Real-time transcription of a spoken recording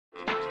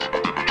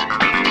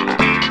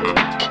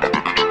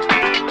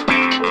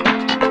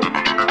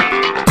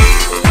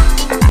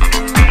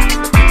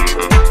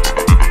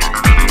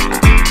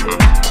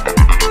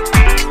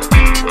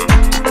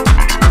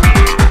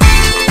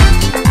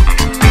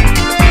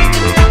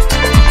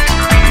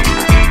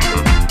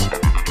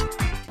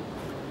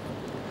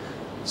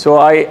So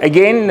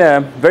again,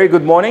 very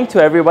good morning to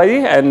everybody,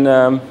 and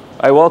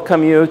I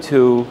welcome you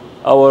to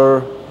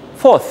our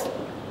 4th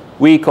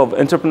week of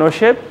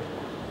entrepreneurship.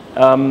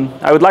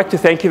 I would like to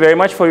thank you very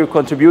much for your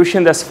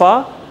contribution thus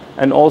far,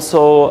 and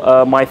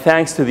also my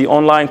thanks to the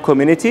online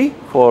community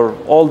for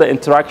all the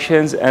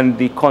interactions and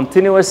the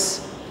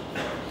continuous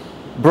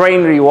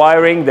brain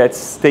rewiring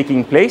that's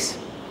taking place.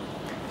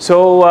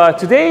 So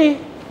today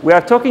we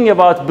are talking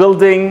about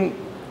building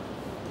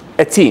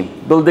a team,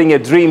 building a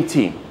dream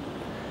team.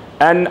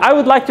 And I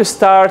would like to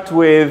start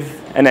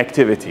with an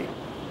activity.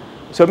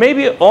 So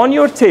maybe on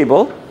your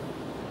table,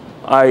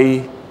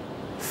 I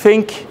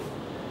think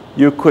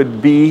you could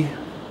be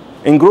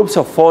in groups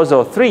of 4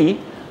 or 3.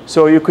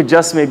 So you could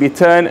just maybe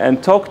turn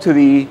and talk to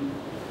the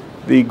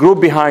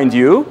group behind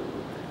you.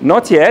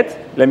 Not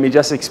yet. Let me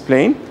just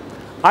explain.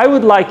 I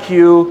would like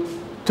you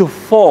to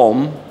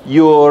form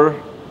your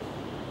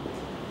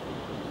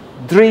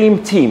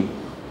dream team,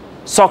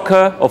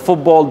 soccer or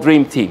football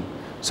dream team.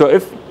 So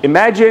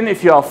imagine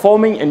if you are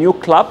forming a new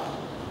club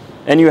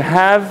and you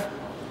have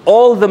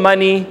all the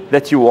money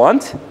that you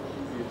want.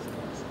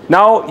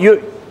 Now,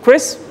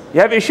 Chris, you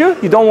have issue?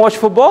 You don't watch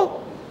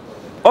football?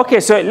 Okay,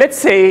 so let's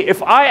say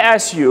if I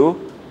ask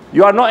you,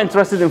 you are not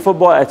interested in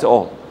football at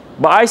all,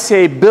 but I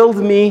say, build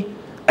me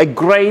a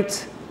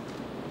great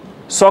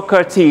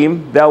soccer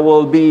team that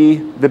will be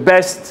the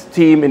best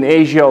team in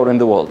Asia or in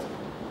the world.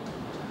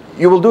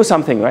 You will do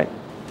something, right?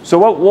 So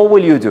what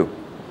will you do?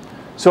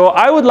 So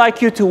I would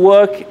like you to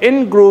work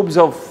in groups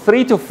of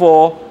 3 to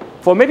 4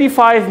 for maybe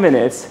 5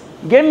 minutes.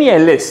 Give me a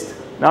list.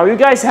 Now you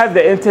guys have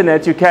the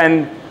internet. You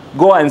can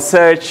go and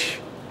search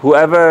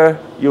whoever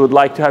you would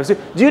like to have. So,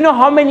 do you know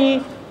how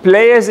many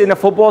players in a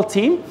football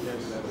team?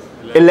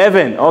 Yes.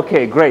 11.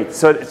 Okay, great.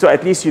 So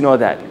at least you know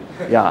that.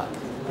 Yeah.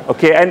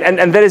 Okay,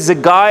 and there is a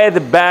guy at the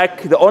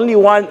back, the only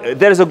one,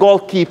 there is a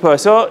goalkeeper.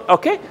 So,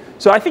 okay,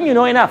 so I think you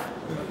know enough.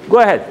 Go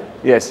ahead.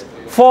 Yes.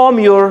 Form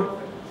your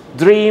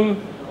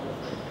dream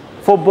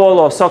football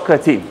or soccer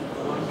team.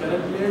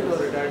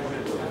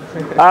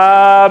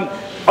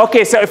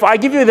 Okay, so if I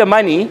give you the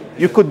money,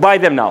 you could buy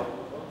them now.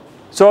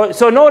 So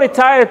no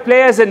retired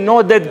players and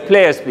no dead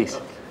players, please.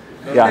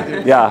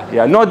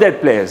 Yeah, no dead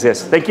players,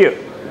 yes, thank you.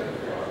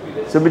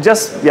 So we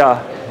just,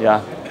 yeah.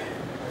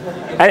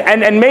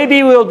 And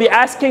maybe we'll be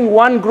asking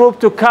one group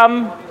to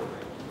come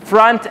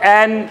front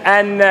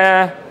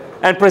and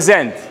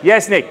present.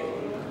 Yes, Nick?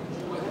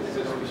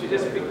 We should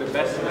just pick the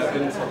best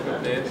 11 soccer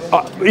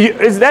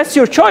players. That's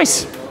your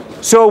choice.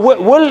 So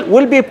we'll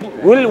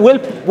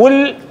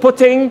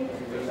putting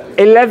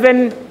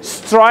 11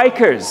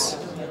 strikers.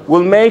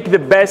 We'll make the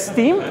best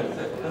team.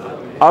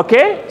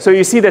 Okay? So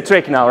you see the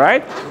trick now,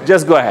 right?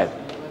 Just go ahead.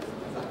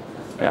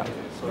 Yeah.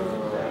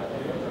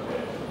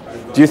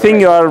 Do you think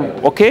you are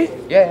okay?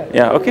 Yeah.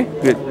 Yeah, okay,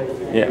 good.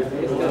 Yeah.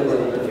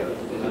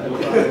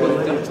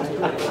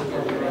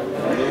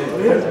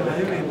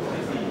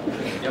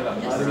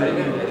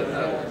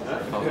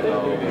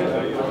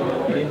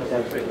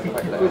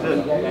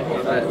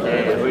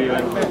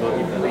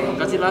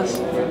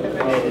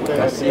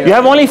 You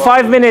have only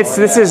 5 minutes.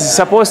 This is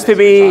supposed to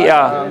be,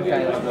 yeah.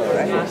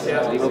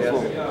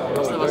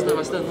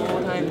 Faster, no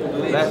more time.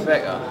 Left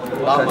back,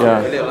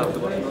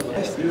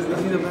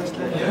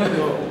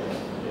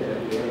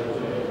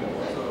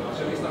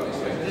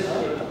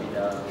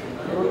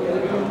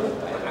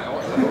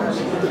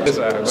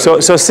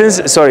 So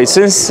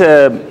since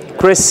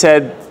Chris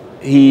said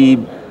he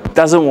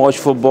doesn't watch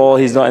football,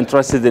 he's not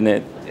interested in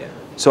it.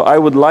 So I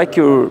would like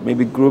your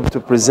maybe group to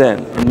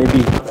present, and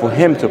maybe for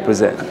him to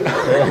present.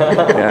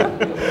 Yeah.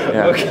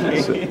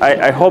 Okay. So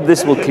I hope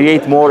this will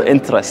create more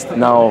interest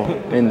now.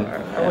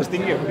 I was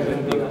thinking of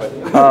presenting,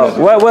 but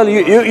well,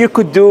 you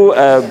could do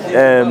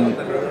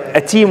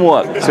a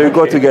teamwork. So you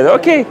go together.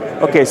 Okay.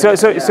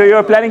 So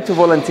you're planning to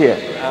volunteer.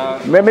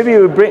 Maybe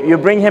you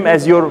bring him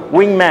as your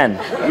wingman.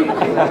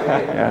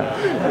 Yeah.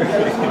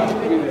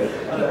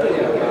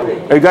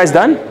 Are you guys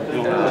done?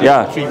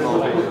 Yeah. 3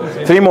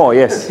 more. 3 more,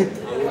 yes.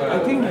 I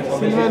think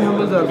silver and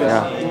humbles are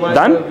best. Yeah.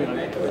 Done?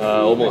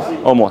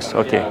 Almost.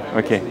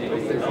 Okay.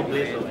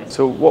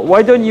 So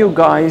why don't you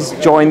guys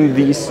join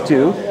these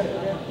two?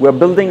 We're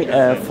building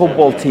a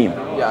football team.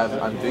 Yeah,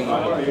 I'm doing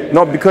it.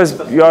 No,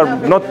 because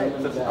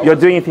you're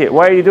doing it here.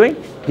 Why are you doing?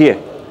 Here.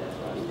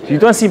 You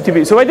don't seem to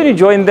be. So why don't you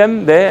join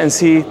them there and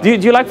see? Do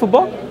you like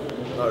football?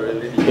 Not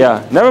really.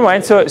 Yeah, never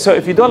mind. So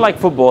if you don't like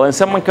football and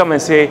someone come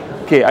and say,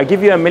 okay, I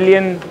give you $1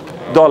 million,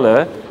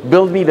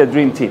 build me the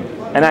dream team.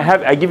 And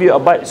I give you a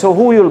buy. So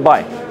who you'll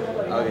buy?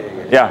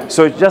 Okay. Yeah.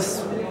 So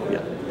just.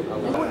 Yeah.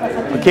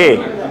 Okay.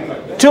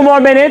 2 more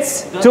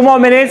minutes. 2 more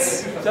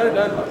minutes.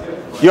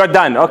 You're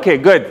done. Okay.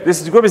 Good.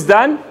 This group is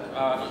done.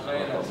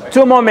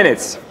 2 more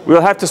minutes.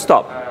 We'll have to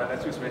stop.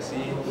 Let's use Messi.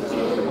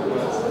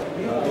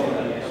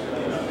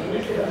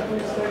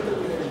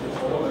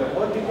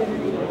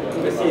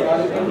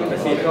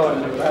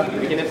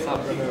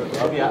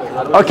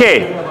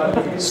 Okay.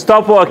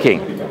 Stop working.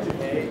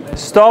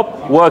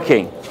 Stop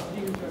working.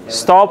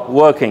 Stop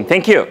working.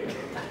 Thank you.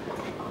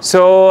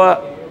 So,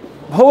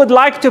 who would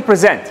like to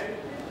present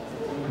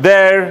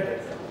their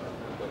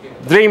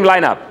Dream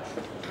lineup.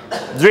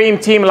 Dream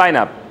team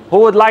lineup. Who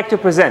would like to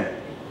present?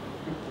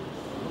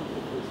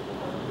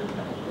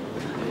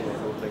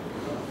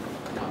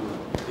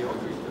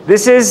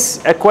 This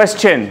is a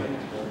question,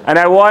 and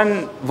I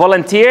want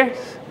volunteers.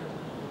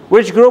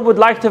 Which group would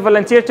like to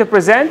volunteer to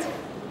present?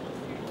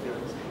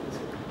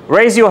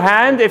 Raise your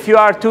hand if you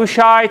are too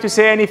shy to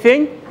say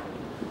anything.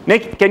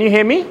 Nick, can you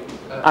hear me?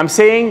 I'm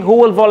saying who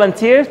will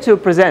volunteer to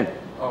present?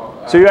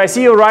 So I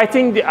see you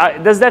writing.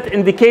 Does that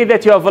indicate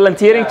that you are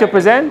volunteering to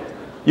present?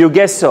 You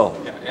guess so.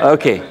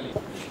 Okay.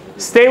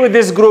 Stay with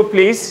this group,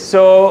 please.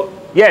 So,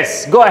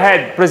 yes, go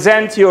ahead.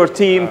 Present your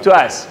team to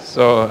us.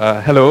 So,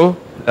 hello.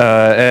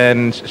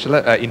 And shall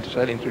I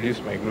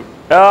introduce my group?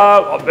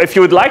 If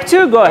you would like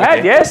to, go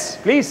ahead. Yes,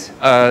 please.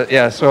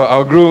 Yeah, so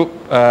our group,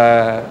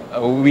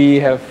 we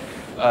have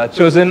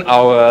chosen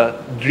our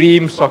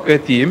dream soccer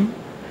team.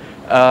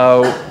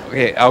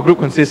 Okay, our group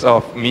consists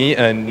of me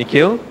and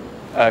Nikhil,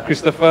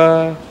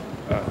 Christopher,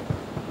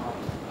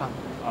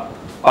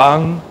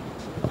 Pang,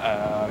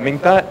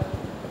 Mingtat,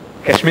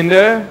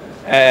 Kashminder,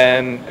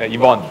 and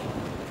Yvonne.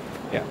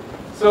 Yeah.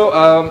 So,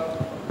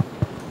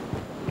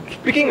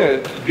 picking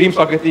a dream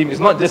soccer team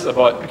is not just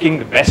about picking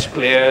the best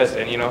players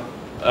and, you know,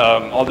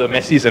 all the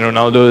Messis and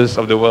Ronaldos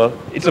of the world.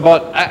 It's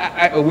about,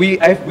 we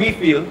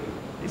feel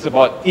it's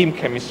about team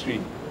chemistry.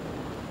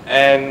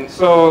 And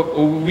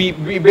so we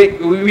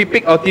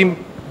pick our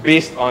team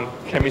based on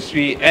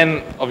chemistry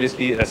and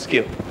obviously a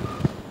skill.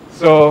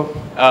 So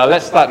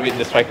let's start with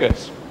the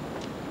strikers.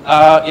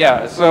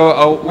 Yeah,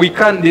 so we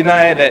can't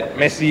deny that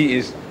Messi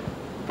is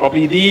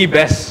probably the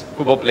best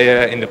football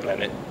player in the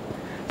planet.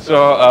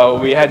 So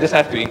we just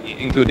have to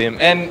include him.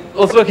 And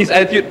also his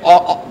attitude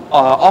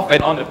off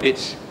and on the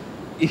pitch,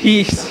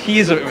 he's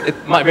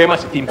very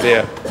much a team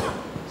player.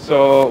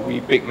 So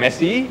we pick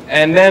Messi.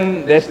 And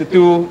then there's the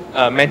two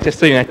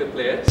Manchester United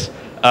players,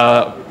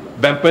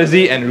 Van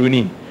Persie and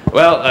Rooney.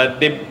 Well,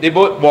 they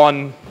both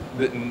won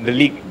the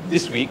league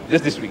just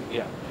this week,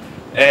 yeah.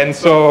 And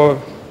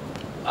so,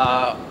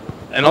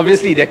 and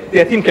obviously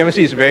their team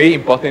chemistry is very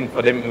important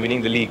for them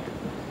winning the league.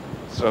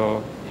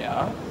 So,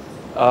 yeah.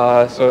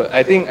 So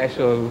I think I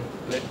shall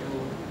let you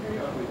carry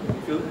on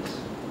with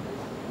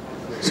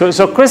this.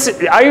 So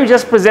Chris, are you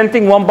just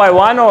presenting one by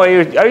one, or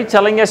are you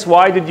telling us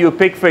why did you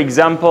pick, for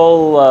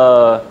example,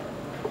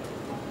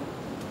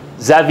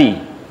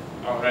 Xavi?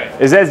 All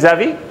right. Is that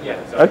Xavi? Yeah.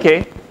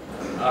 Okay.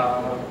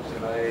 Shall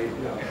I?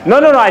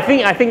 No. I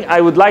think I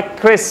would like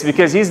Chris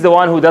because he's the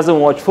one who doesn't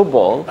watch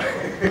football.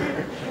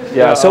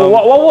 Yeah. So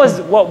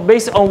what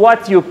based on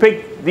what you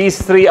picked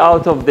these three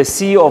out of the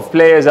sea of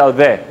players out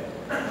there?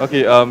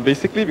 Okay,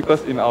 basically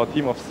because in our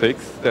team of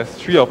 6, there's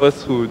 3 of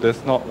us who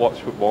does not watch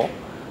football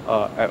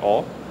at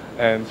all,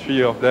 and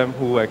 3 of them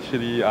who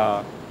actually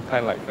are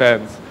kind of like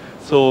fans.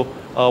 So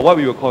what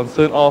we were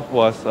concerned of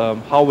was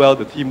how well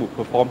the team would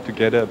perform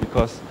together,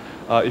 because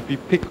if we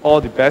pick all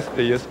the best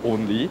players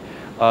only,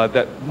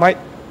 that might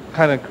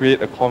kind of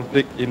create a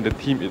conflict in the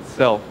team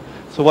itself.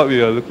 So what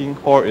we were looking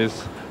for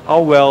is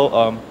how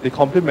well they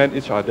complement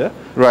each other.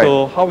 Right.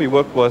 So how we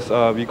worked was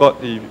we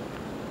got the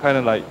kind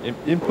of like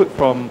input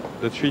from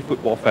the 3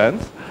 football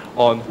fans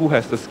on who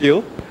has the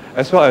skill,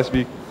 as well as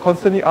we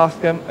constantly ask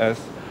them as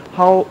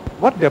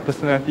what their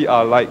personality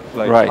are like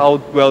right. How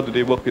well do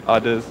they work with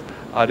others,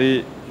 are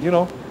they, you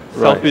know,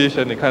 selfish,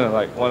 right. And they kind of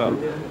like want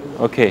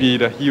to be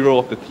the hero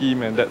of the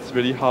team, and that's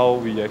really how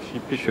we actually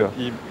pick the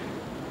team.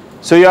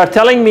 So you are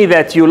telling me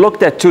that you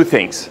looked at 2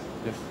 things,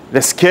 yes.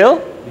 The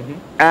skill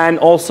and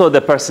also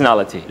the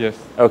personality. Yes.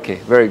 Okay,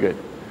 very good.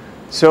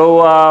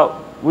 So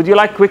would you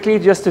like quickly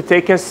just to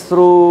take us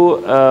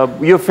through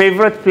your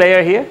favorite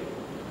player here?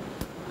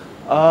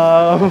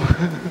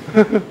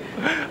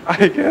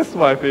 I guess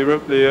my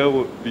favorite player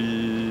would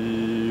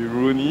be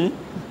Rooney.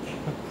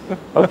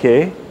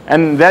 Okay,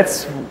 and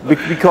that's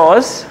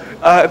because?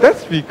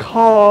 That's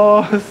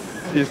because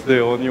he's the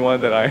only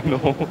one that I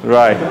know.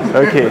 Right,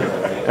 okay,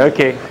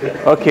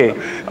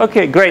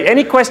 great.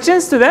 Any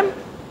questions to them?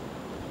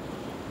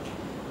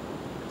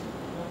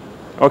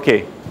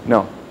 Okay,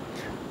 no.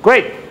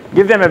 Great.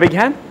 Give them a big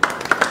hand.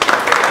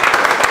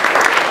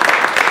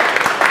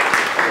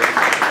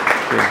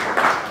 Okay.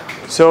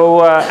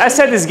 So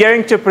Asad is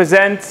going to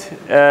present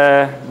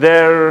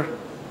their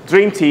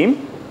dream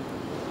team.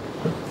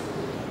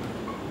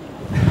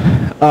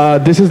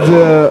 This is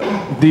the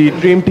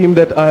dream team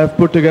that I have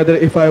put together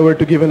if I were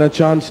to given a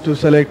chance to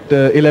select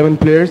 11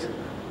 players.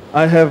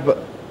 I have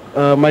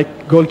my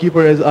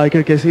goalkeeper as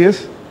Iker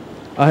Casillas.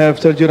 I have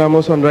Sergio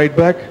Ramos on right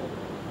back.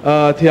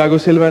 Thiago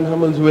Silva and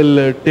Hummels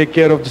will take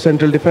care of the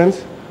central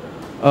defense.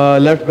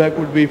 Left back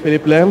would be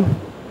Philippe Lam.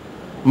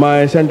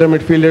 My center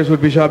midfielders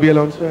would be Xabi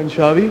Alonso and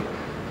Xavi.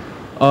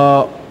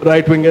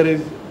 Right winger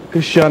is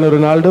Cristiano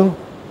Ronaldo.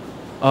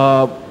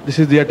 This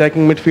is the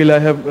attacking midfield. I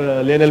have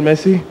Lionel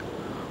Messi.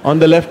 On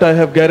the left I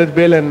have Gareth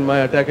Bale, and my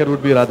attacker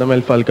would be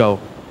Radamel Falcao.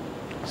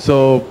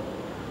 So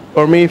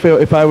for me,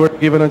 if I were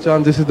given a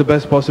chance, this is the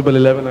best possible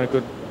 11 I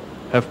could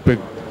have put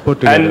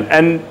together.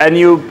 And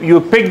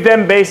you pick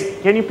them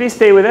based, can you please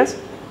stay with us?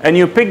 And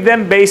you pick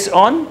them based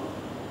on?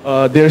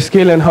 their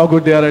skill and how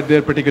good they are at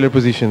their particular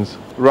positions.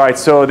 Right,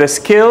 so the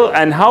skill,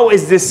 and how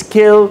is the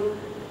skill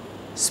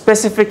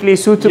specifically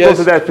suitable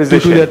to that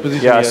position? To that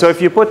position, yeah, yes. so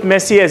if you put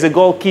Messi as a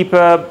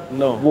goalkeeper,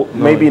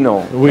 maybe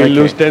no. We'll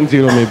lose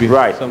 10-0 maybe.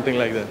 Right. Something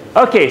like that.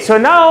 Okay, so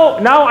now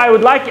I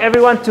would like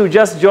everyone to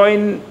just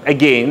join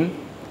again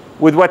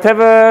with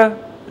whatever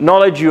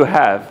knowledge you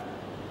have.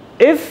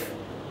 If,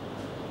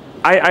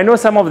 I know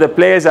some of the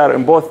players are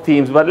in both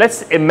teams, but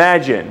let's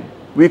imagine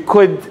we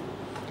could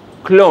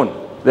clone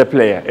the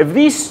player. If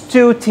these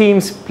two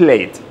teams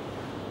played,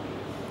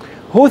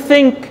 who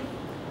think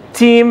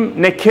Team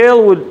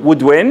Nikhil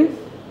would win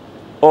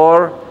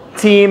or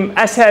Team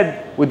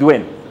Asad would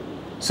win?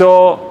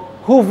 So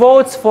who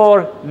votes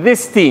for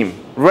this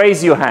team?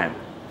 Raise your hand.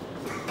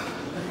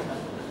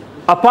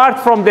 Apart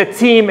from the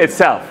team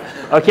itself.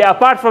 Okay,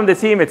 apart from the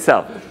team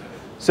itself.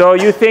 So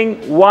you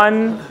think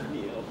 1,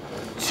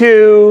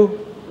 2,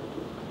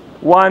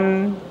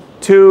 1,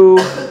 2,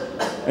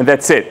 and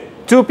that's it.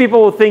 2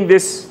 people will think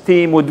this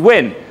team would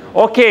win.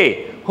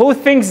 Okay, who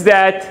thinks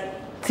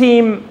that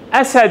Team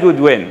Asad would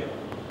win?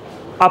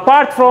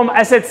 Apart from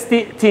Asad's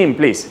team,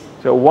 please.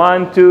 So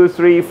 1, 2,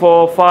 3,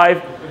 4,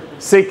 5,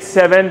 6,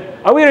 7.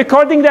 Are we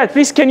recording that?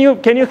 Please, can you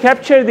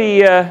capture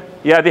the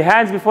the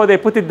hands before they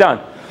put it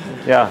down?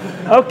 Yeah.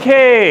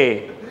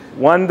 Okay.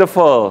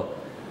 Wonderful.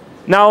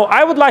 Now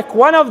I would like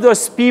one of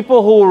those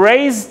people who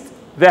raised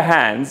the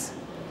hands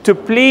to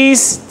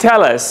please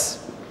tell us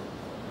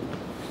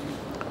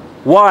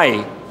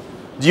why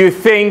do you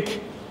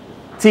think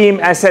Team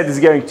Asad is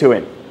going to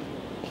win?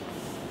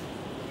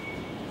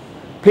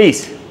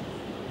 Please.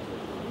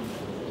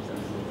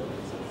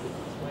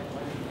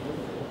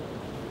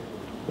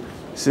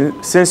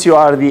 Since you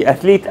are the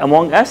athlete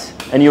among us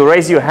and you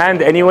raise your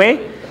hand anyway,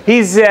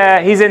 he's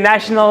a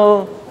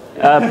national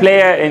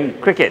player in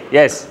cricket.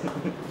 Yes,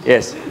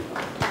 yes,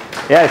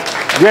 yes.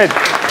 Good.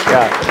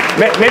 Yeah.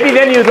 Maybe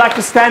then you'd like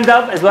to stand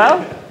up as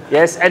well.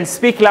 Yes, and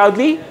speak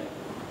loudly.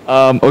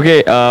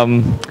 Okay.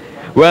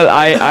 Well,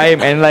 I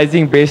am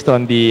analyzing based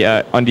on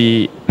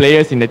the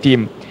players in the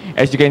team.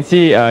 As you can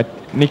see,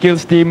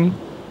 Nikhil's team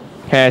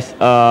has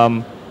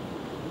a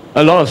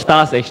lot of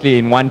stars actually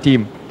in one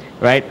team.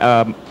 Right?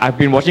 I've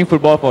been watching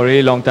football for a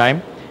really long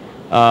time.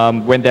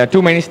 When there are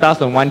too many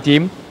stars on one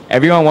team,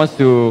 everyone wants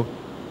to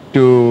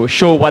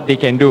show what they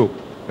can do,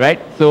 right?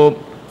 So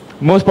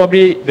most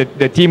probably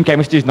the team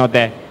chemistry is not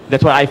there.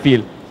 That's what I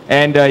feel.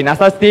 And in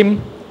Asad's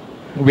team,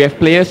 we have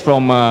players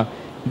from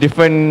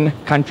different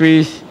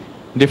countries,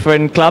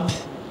 different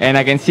clubs, and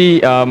I can see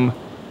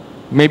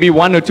maybe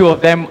 1 or 2 of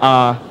them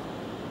are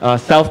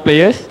self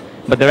players,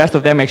 but the rest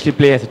of them actually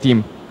play as a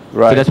team.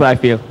 Right. So that's what I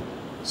feel.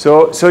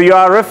 So you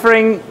are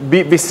referring,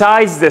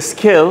 besides the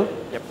skill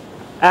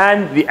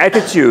and the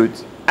attitude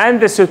and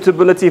the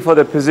suitability for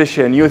the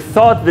position, you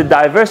thought the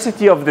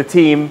diversity of the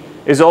team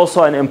is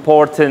also an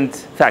important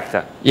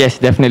factor. Yes,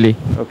 definitely.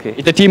 Okay.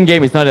 It's a team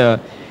game. It's not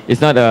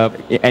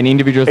an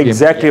individual game.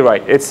 Exactly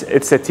right.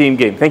 It's a team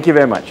game. Thank you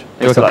very much.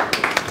 Thanks a lot.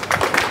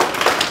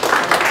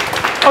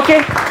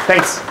 Okay.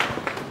 Thanks.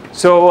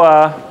 So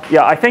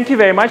yeah, I thank you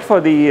very much for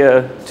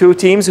the 2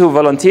 teams who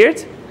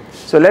volunteered.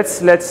 So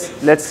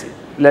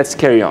let's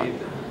carry on.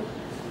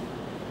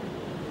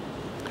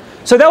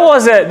 So that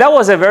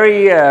was a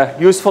very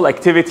useful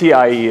activity.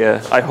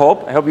 I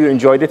hope you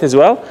enjoyed it as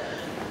well.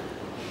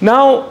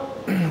 Now,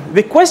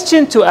 the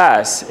question to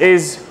ask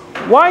is,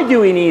 why do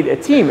we need a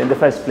team in the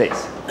first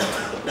place?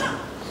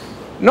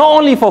 Not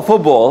only for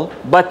football,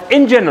 but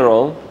in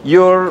general,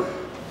 your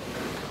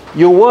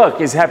work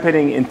is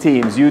happening in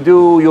teams. You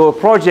do your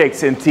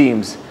projects in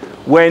teams.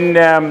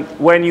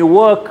 When you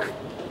work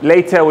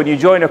later, when you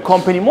join a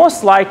company,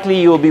 most likely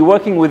you'll be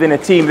working within a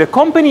team. The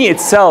company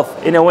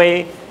itself, in a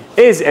way,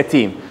 is a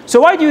team.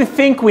 So why do you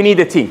think we need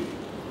a team?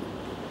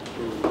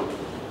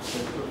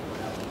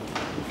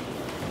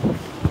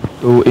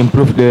 To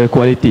improve the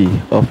quality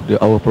of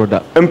our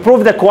product.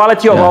 Improve the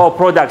quality of our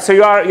product. So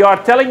you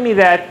are telling me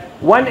that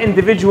one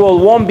individual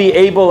won't be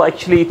able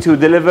actually to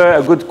deliver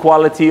a good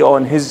quality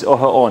on his or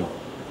her own.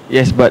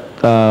 Yes, but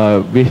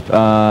with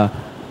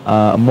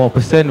more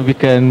percent, we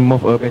can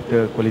have a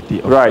better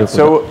quality of right. the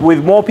So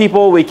with more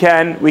people, we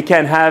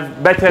can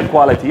have better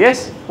quality.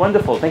 Yes,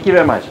 wonderful. Thank you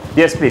very much.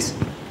 Yes, please.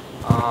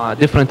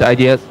 Different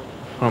ideas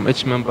from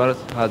each member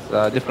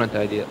has different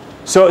ideas.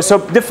 So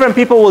different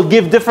people will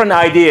give different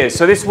ideas.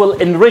 So this will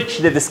enrich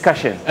the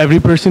discussion. Every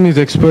person is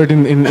expert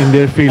in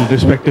their field,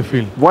 respective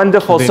field.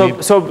 Wonderful.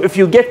 So if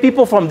you get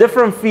people from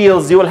different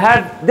fields, you will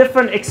have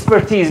different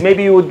expertise.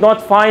 Maybe you would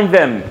not find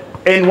them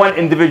in one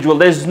individual.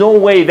 There's no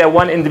way that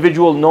one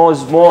individual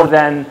knows more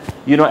than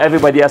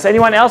everybody else.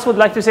 Anyone else would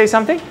like to say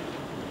something?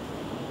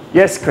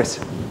 Yes, Chris.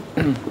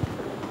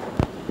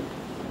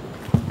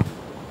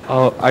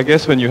 I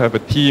guess when you have a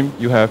team,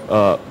 you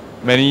have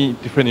many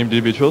different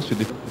individuals with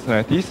different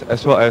personalities,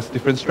 as well as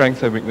different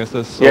strengths and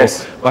weaknesses. So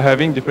yes. By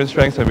having different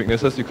strengths and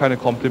weaknesses, you kind of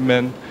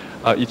complement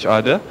each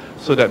other.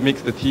 So that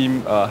makes the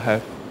team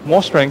have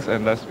more strengths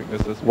and less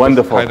weaknesses.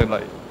 Wonderful. Kind of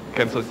like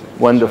cancels.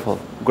 Wonderful.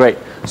 Great.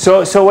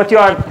 So what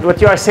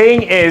you are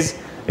saying is,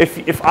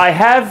 if I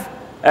have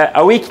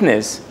a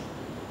weakness,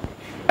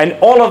 and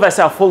all of us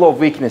are full of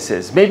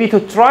weaknesses, maybe to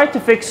try to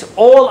fix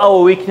all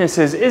our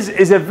weaknesses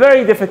is a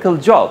very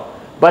difficult job.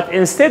 But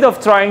instead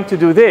of trying to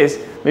do this,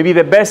 maybe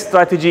the best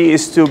strategy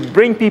is to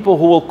bring people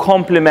who will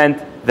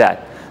complement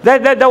that.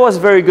 That was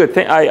very good.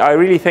 I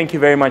really thank you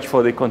very much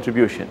for the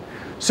contribution.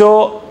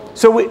 So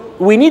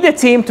we need a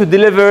team to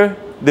deliver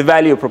the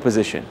value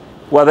proposition.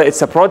 Whether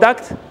it's a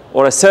product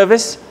or a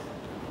service,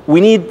 we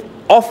need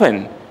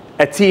often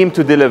a team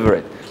to deliver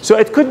it. So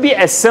it could be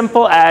as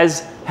simple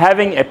as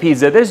having a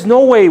pizza. There's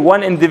no way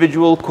one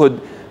individual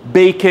could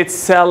bake it,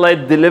 sell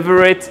it,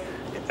 deliver it.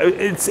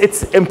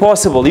 It's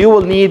impossible. You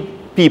will need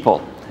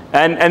people.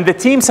 And the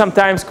team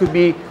sometimes could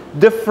be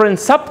different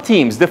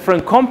sub-teams,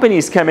 different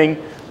companies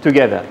coming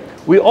together.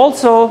 We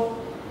also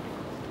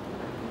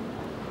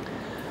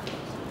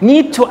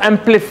need to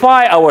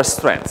amplify our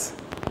strengths.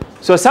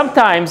 So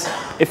sometimes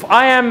if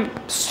I am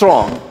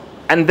strong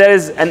and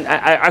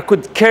I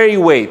could carry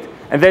weight,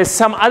 and there's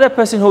some other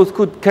person who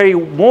could carry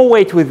more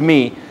weight with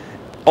me,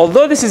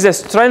 although this is a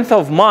strength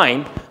of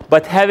mine,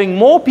 but having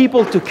more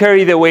people to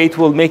carry the weight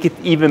will make it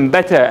even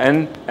better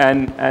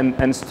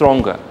and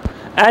stronger.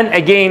 And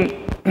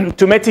again,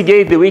 to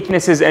mitigate the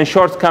weaknesses and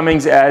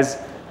shortcomings, as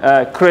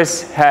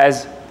Chris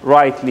has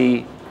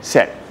rightly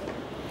said.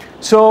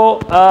 So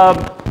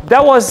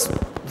that was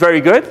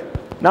very good.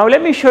 Now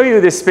let me show you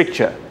this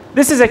picture.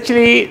 This is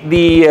actually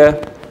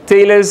the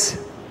Taylor's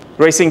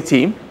racing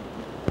team.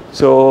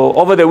 So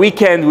over the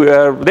weekend,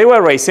 they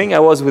were racing. I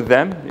was with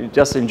them,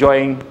 just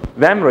enjoying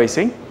them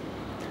racing.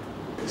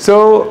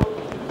 So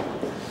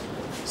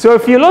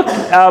if you look,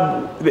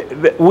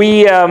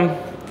 we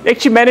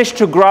actually managed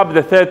to grab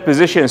the 3rd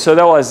position. So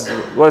that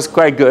was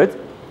quite good.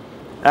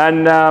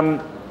 And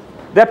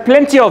there are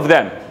plenty of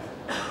them.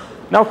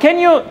 Now, can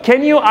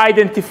you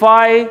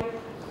identify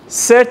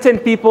certain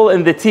people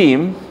in the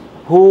team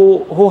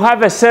who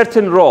have a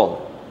certain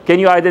role? Can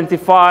you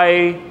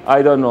identify,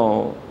 I don't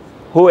know,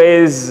 who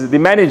is the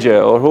manager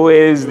or who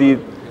is the...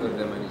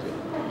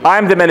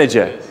 I'm the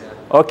manager.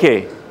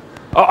 Okay.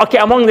 Okay,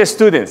 among the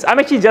students. I'm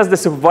actually just the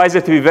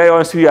supervisor, to be very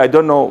honest with you. I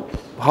don't know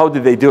how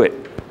did they do it.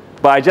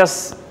 But I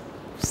just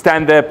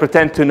stand there,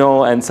 pretend to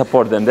know, and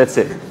support them. That's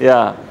it.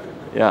 Yeah,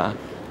 yeah.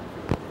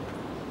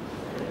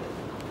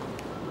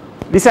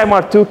 These are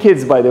my 2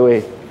 kids, by the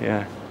way.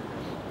 Yeah.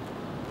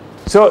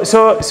 So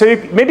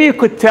maybe you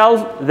could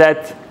tell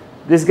that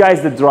this guy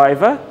is the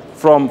driver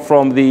from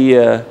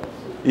the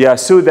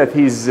suit that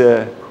he's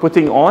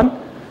putting on.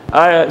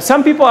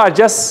 Some people are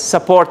just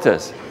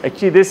supporters.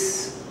 Actually,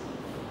 this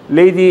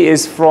lady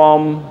is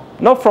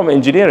not from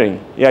engineering.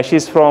 Yeah,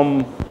 she's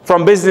from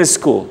business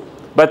school.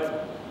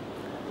 But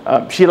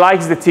she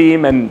likes the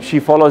team and she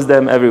follows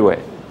them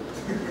everywhere.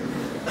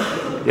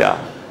 Yeah.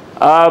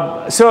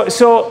 So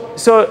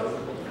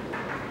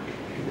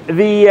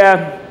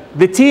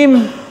the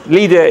team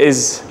leader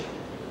is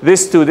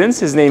this student.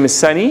 His name is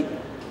Sunny.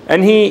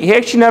 And he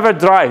actually never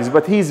drives,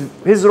 but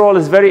his role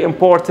is very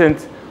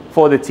important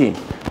for the team.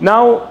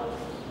 Now,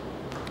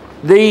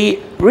 the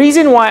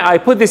reason why I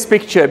put this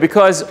picture,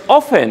 because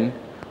often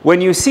when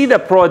you see the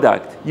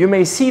product, you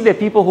may see the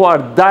people who are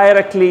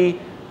directly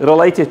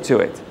related to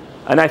it.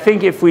 And I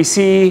think if we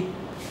see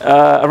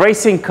a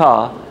racing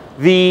car,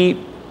 the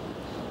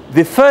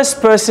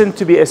first person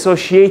to be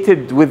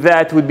associated with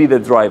that would be the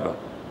driver.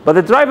 But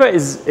the driver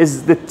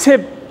is the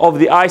tip of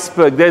the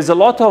iceberg. There's a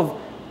lot of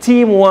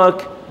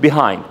teamwork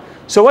behind.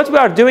 So what we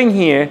are doing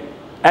here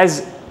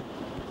as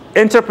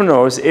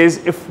entrepreneurs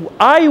is, if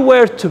I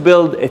were to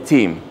build a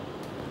team,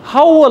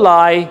 how will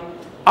I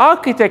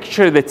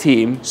architecture the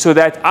team so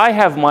that I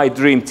have my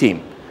dream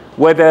team?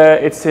 Whether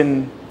it's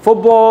in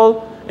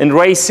football, in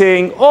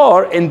racing,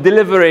 or in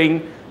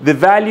delivering the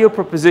value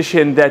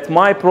proposition that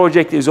my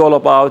project is all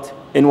about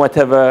in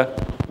whatever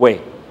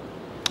way.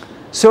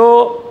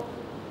 So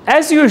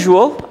as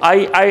usual,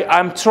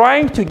 I'm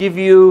trying to give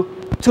you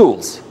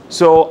tools.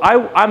 So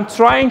I'm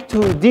trying to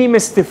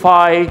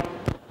demystify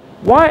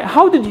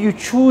how did you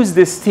choose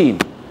this team?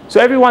 So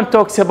everyone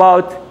talks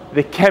about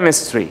the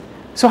chemistry.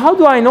 So how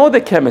do I know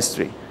the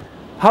chemistry?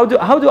 How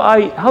do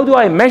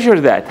I measure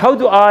that? How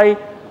do I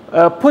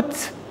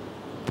put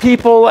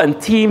people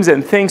and teams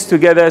and things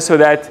together so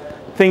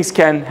that things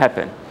can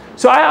happen?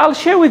 So I'll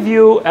share with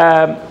you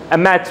a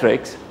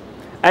matrix.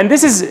 And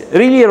this is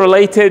really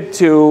related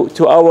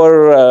to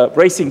our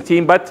racing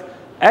team. But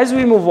as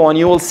we move on,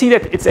 you will see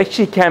that it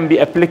actually can be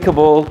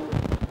applicable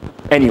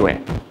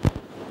anywhere.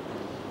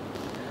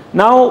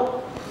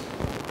 Now,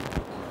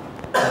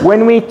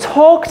 when we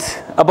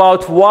talked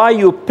about why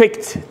you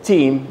picked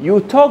team,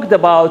 you talked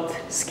about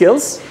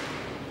skills.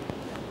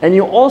 And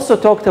you also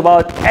talked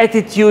about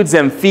attitudes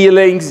and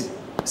feelings.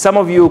 Some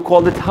of you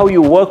called it how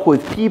you work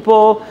with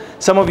people.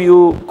 Some of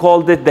you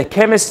called it the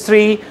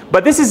chemistry.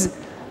 But this is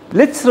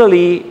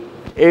literally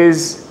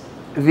is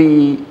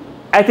the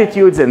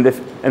attitudes and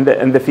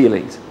the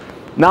feelings.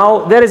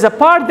 Now, there is a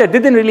part that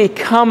didn't really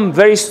come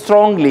very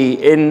strongly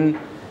in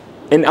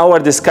our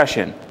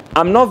discussion.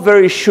 I'm not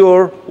very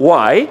sure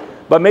why,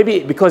 but maybe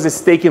because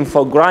it's taken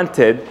for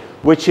granted,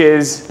 which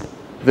is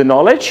the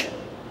knowledge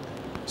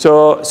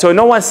So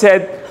no one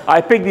said, I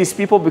picked these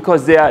people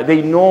because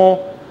they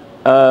know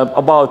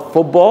about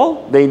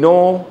football, they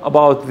know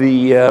about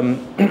the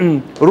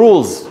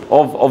rules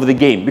of the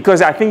game.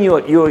 Because I think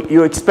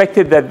you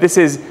expected that this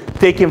is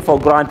taken for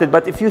granted.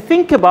 But if you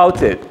think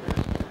about it,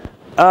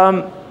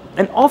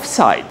 an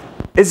offside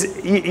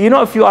is, you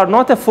know, if you are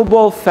not a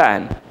football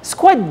fan, it's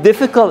quite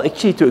difficult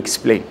actually to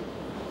explain.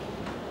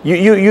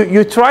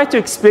 You try to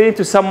explain it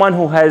to someone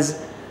who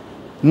has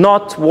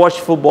not watched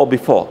football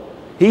before.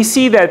 He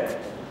see that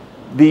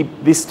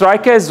the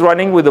striker is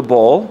running with the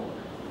ball,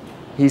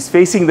 he's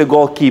facing the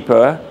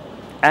goalkeeper,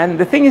 and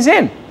the thing is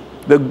in.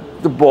 The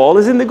ball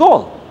is in the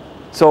goal.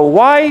 So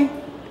why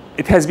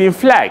it has been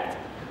flagged?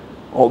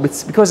 Oh,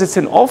 it's because it's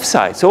an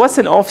offside. So what's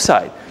an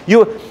offside?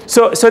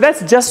 So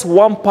that's just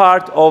one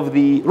part of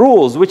the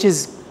rules, which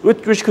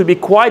could be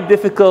quite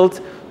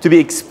difficult to be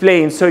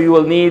explained. So you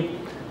will need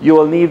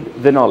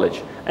the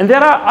knowledge. And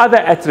there are other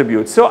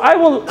attributes. So I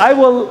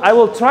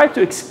will try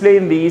to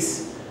explain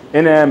these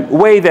in a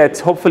way that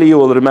hopefully you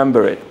will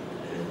remember it.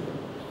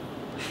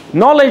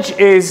 Knowledge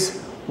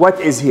is what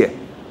is here.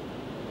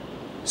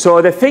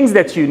 So the things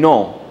that you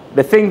know,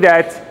 the thing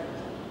that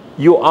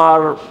you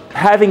are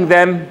having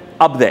them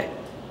up there.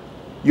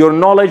 Your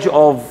knowledge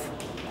of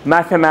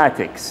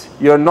mathematics,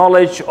 your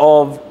knowledge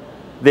of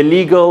the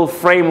legal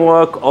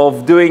framework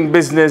of doing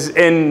business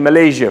in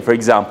Malaysia, for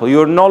example,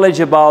 your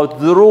knowledge about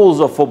the rules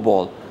of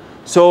football.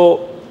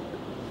 So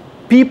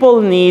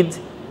people need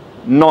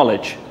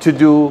knowledge to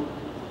do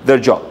their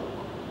job.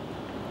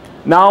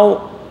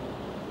 Now,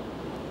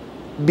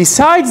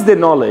 besides the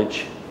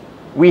knowledge,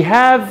 we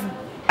have,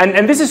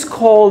 and this is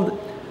called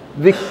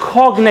the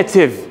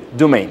cognitive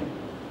domain.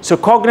 So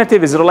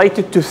cognitive is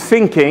related to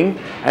thinking,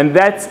 and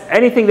that's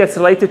anything that's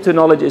related to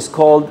knowledge is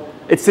called,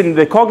 it's in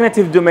the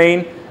cognitive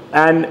domain,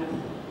 and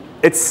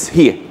it's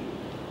here.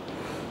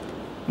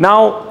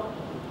 Now,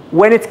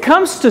 when it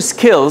comes to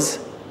skills,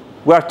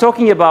 we are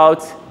talking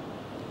about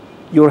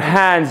your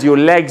hands, your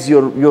legs,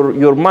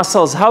 your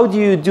muscles. How do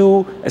you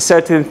do a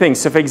certain thing?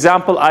 So for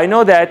example, I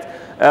know that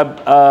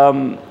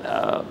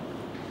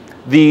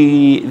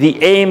the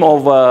aim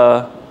of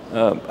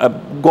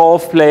a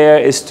golf player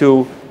is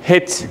to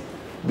hit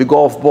the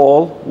golf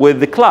ball with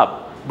the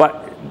club.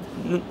 But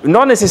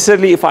not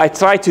necessarily if I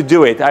try to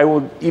do it, I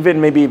would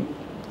even maybe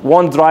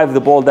won't drive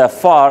the ball that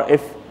far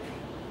if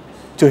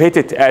to hit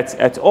it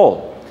at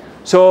all.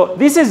 So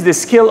this is the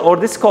skill, or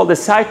this is called the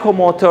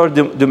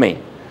psychomotor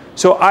domain.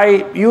 So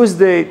I use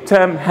the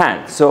term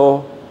hand.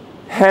 So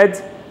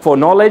head for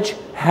knowledge,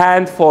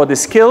 hand for the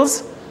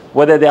skills,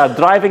 whether they are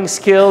driving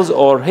skills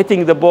or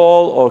hitting the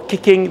ball or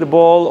kicking the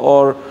ball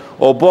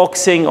or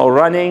boxing or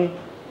running.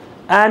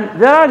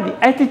 And there are the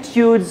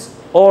attitudes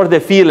or the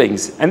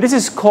feelings. And this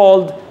is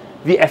called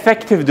the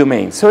affective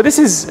domain. So this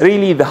is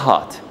really the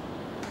heart.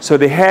 So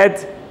the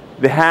head,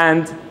 the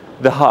hand,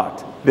 the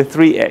heart, the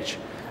 3H.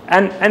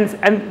 And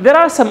there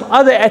are some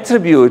other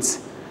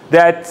attributes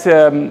that,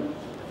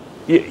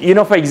 you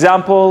know, for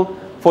example,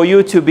 for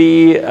you to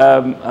be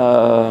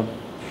a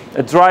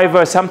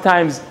driver,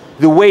 sometimes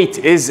the weight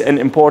is an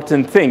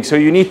important thing. So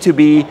you need to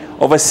be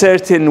of a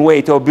certain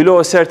weight or below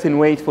a certain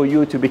weight for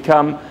you to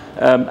become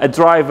a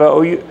driver.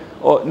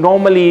 Or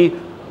normally,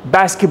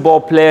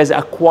 basketball players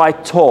are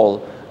quite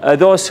tall.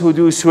 Those who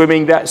do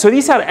swimming, so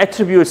these are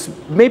attributes.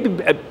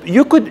 Maybe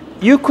you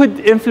could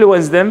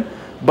influence them,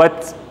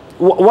 but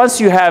once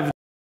you have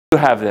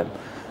them.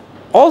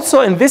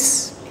 Also, in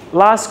this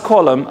last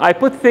column, I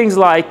put things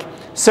like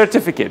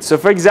certificates. So,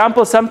 for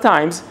example,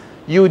 sometimes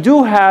you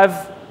do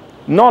have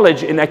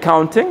knowledge in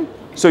accounting.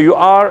 So you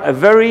are a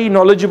very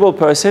knowledgeable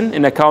person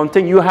in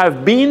accounting. You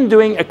have been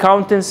doing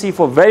accountancy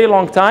for a very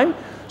long time.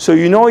 So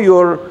you know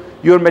your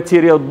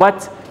material,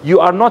 but you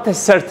are not a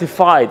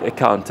certified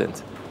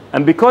accountant.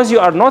 And because you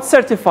are not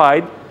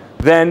certified,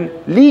 then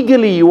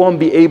legally you won't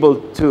be able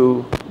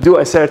to do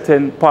a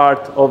certain part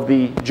of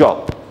the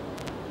job.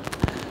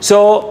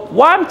 So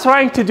what I'm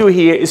trying to do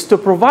here is to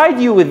provide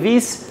you with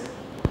these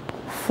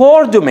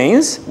 4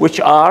 domains, which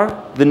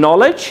are the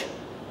knowledge,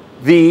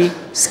 the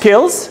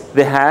skills,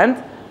 the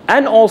hand,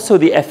 and also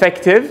the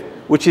affective,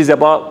 which is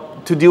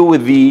about to do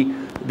with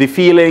the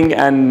feeling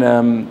and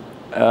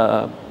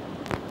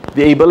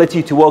the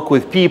ability to work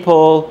with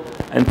people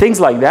and things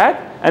like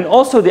that, and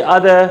also the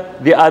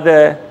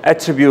other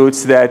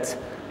attributes that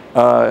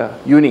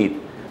you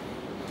need.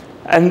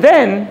 And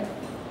then,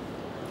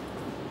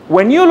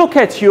 when you look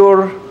at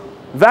your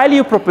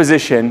value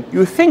proposition,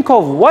 you think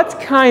of what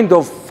kind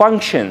of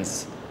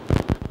functions.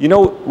 You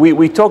know,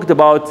 we talked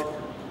about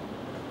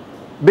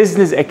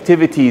business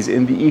activities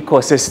in the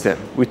ecosystem.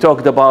 We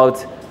talked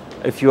about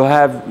if you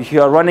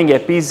are running a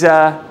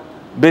pizza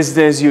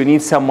business, you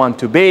need someone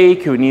to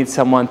bake, you need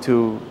someone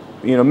to,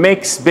 you know,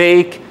 mix,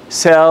 bake,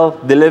 sell,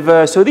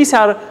 deliver. So these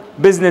are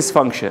business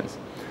functions.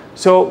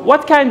 So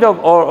what kind of,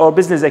 or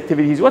business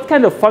activities, what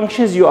kind of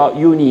functions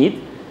you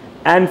need,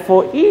 and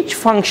for each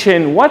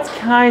function, what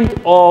kind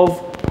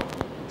of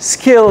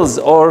skills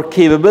or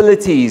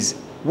capabilities,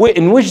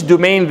 in which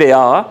domain they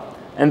are,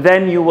 and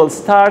then you will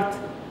start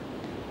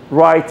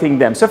writing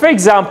them. So for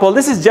example,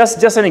 this is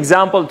just an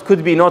example. It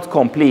could be not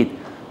complete.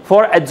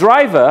 For a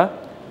driver,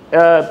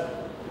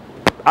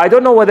 I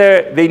don't know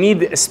whether they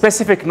need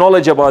specific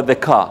knowledge about the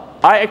car.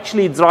 I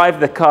actually drive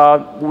the car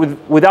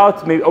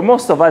without, or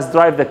most of us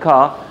drive the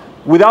car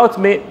without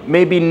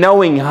maybe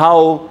knowing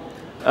how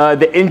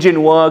the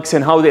engine works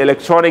and how the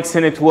electronics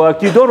in it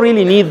work. You don't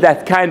really need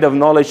that kind of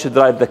knowledge to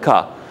drive the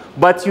car.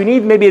 But you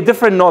need maybe a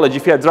different knowledge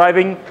if you're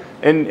driving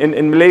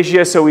in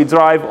Malaysia. So we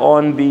drive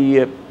on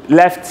the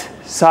left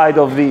side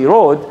of the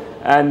road,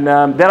 and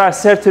there are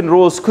certain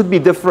rules could be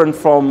different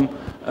from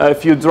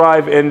if you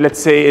drive in, let's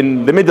say,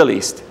 in the Middle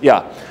East.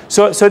 Yeah.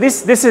 So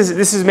this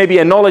is maybe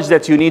a knowledge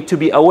that you need to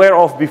be aware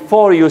of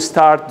before you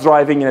start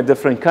driving in a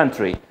different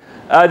country.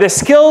 The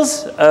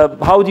skills,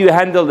 how do you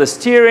handle the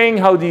steering?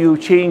 How do you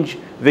change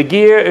the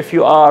gear if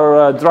you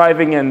are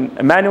driving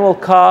a manual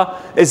car?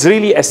 Is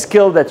really a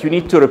skill that you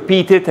need to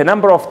repeat it a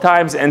number of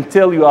times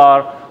until you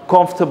are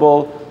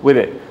comfortable with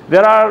it.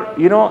 There are,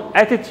 you know,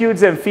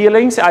 attitudes and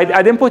feelings. I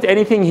didn't put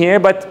anything here,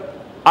 but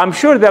I'm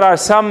sure there are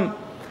some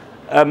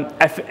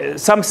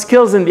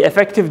skills in the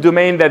affective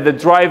domain that the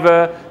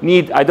driver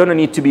need. I don't know,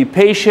 need to be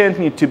patient,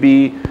 need to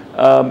be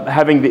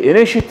having the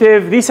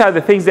initiative. These are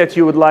the things that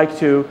you would like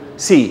to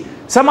see.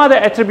 Some other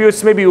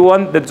attributes, maybe you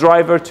want the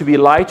driver to be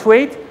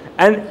lightweight,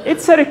 and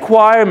it's a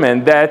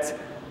requirement that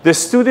the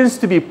students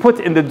to be put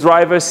in the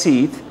driver's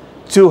seat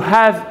to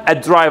have a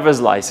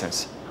driver's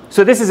license.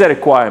 So this is a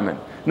requirement.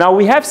 Now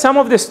we have some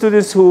of the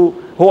students who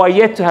are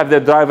yet to have their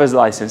driver's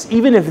license.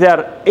 Even if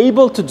they're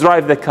able to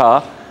drive the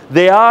car,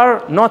 they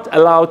are not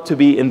allowed to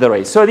be in the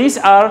race. So these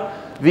are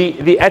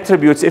the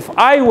attributes. If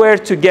I were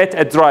to get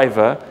a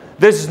driver,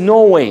 there's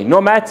no way,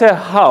 no matter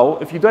how,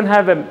 if you don't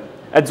have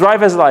a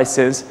driver's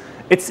license,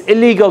 it's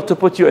illegal to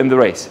put you in the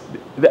race.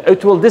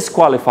 It will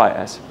disqualify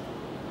us.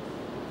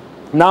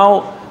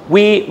 Now,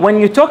 when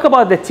you talk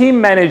about the team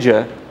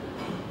manager,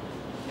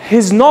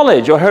 his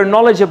knowledge or her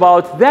knowledge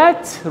about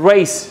that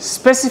race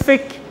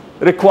specific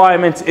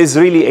requirements is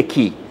really a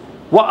key.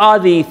 What are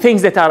the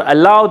things that are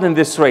allowed in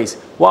this race?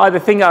 What are the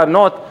things are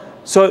not?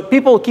 So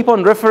people keep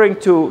on referring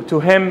to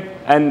him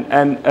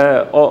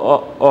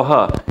or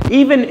her.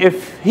 Even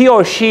if he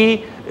or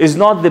she is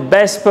not the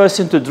best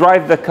person to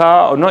drive the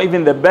car or not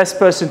even the best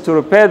person to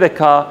repair the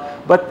car,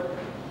 but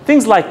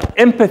things like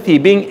empathy,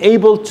 being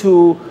able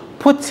to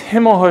put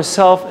him or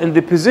herself in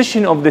the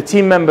position of the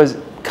team members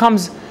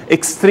becomes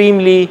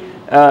extremely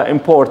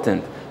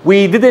important.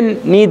 We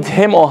didn't need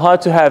him or her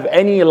to have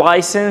any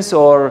license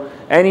or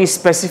any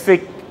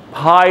specific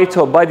height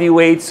or body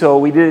weight, so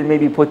we didn't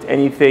maybe put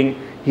anything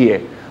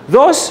here.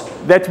 Those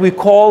that we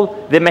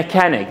call the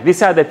mechanic,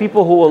 these are the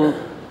people who will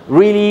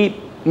really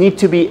need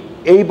to be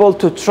able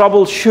to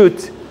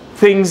troubleshoot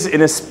things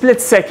in a split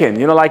second.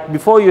 You know, like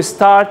before you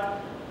start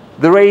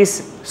the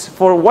race,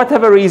 for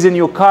whatever reason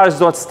your car is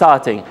not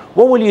starting,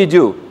 what will you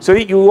do? So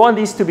you want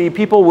these to be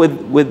people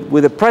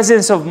with a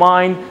presence of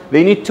mind.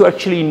 They need to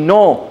actually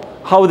know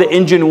how the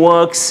engine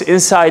works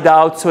inside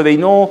out, so they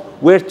know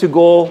where to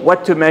go,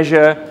 what to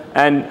measure,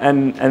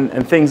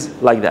 and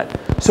things like that.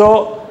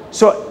 So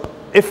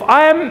if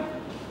I am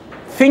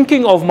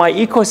thinking of my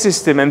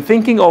ecosystem and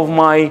thinking of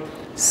my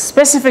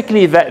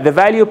specifically the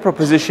value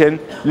proposition,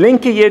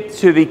 linking it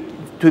to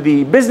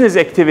the business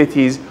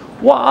activities,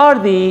 what are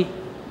the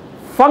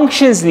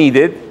functions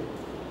needed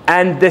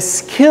and the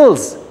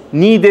skills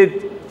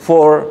needed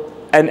for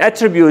and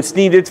attributes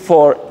needed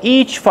for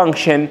each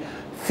function,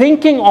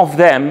 thinking of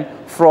them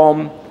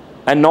from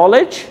a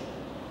knowledge,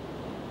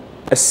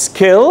 a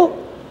skill,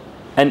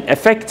 an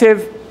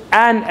effective,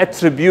 and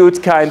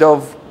attribute kind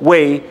of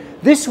way.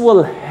 This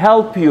will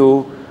help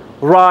you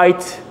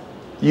write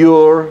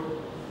your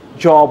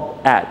job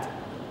ad.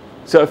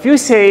 So if you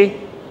say,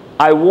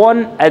 I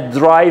want a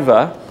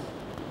driver,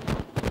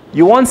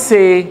 you won't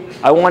say,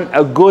 I want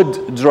a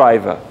good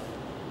driver,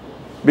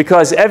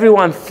 because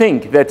everyone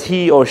thinks that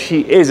he or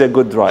she is a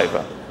good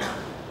driver.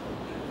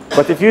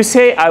 But if you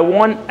say, I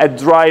want a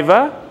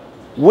driver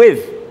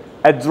with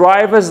a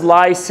driver's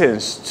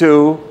license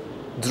to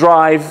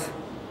drive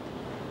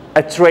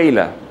a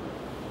trailer,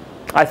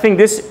 I think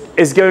this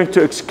is going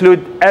to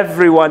exclude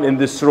everyone in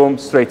this room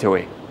straight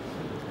away.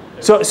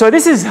 So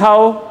this is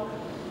how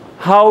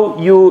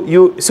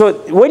so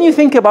when you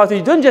think about it,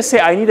 you don't just say,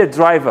 I need a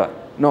driver.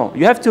 No,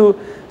 you have to,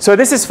 so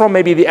this is from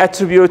maybe the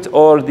attribute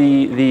or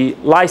the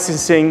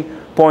licensing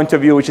point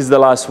of view, which is the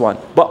last one.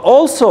 But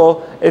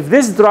also, if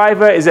this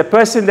driver is a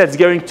person that's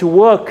going to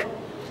work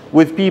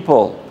with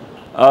people,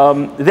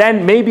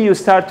 then maybe you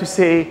start to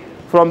say,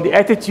 from the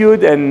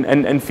attitude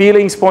and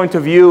feelings point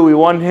of view, we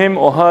want him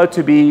or her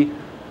to be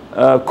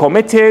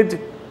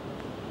committed,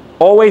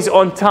 always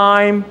on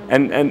time,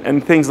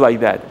 and things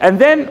like that. And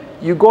then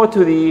you go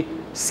to the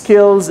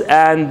skills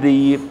and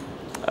the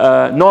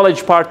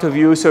knowledge part of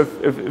you. So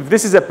if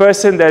this is a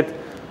person that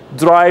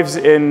drives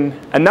in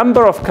a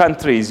number of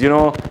countries, you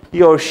know,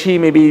 he or she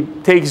maybe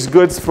takes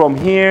goods from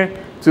here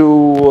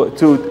to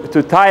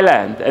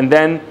Thailand, and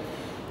then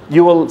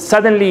you will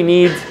suddenly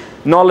need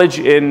knowledge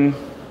in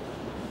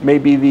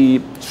maybe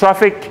the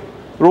traffic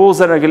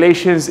rules and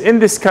regulations in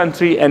this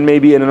country and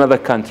maybe in another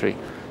country.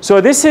 So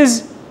this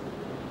is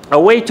a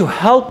way to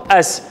help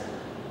us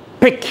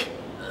pick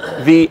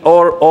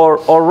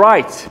or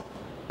write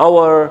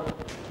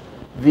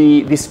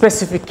the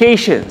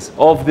specifications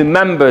of the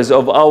members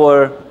of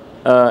our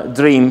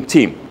dream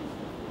team.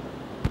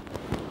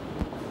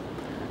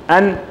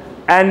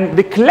 And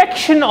the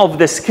collection of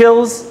the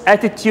skills,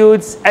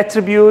 attitudes,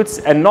 attributes,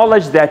 and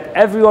knowledge that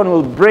everyone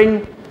will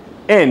bring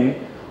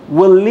in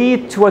will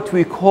lead to what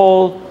we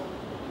call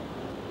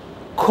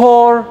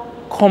core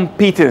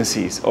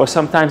competencies, or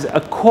sometimes a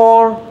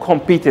core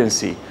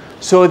competency.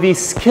 So the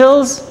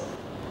skills,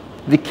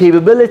 the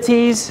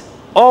capabilities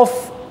of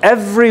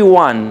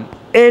everyone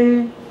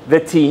in the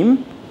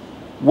team,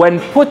 when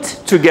put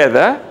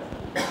together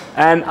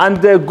and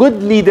under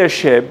good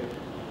leadership,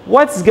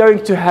 what's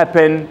going to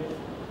happen?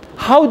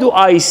 How do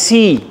I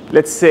see,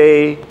 let's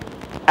say,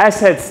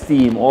 Asad's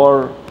team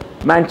or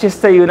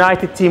Manchester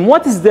United team?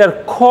 What is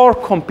their core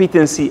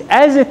competency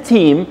as a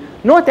team,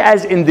 not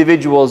as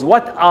individuals?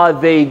 What are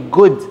they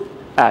good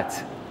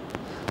at?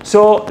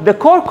 So the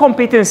core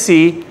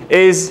competency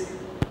is,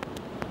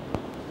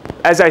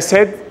 as I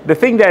said, the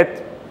thing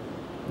that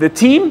the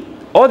team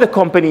or the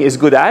company is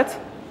good at.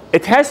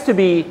 It has to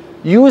be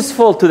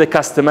useful to the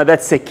customer.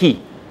 That's the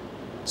key.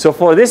 So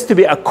for this to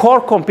be a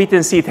core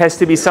competency, it has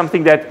to be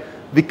something that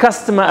the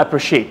customer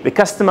appreciates. The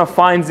customer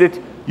finds it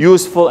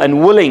useful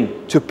and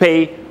willing to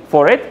pay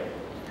for it.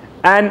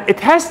 And it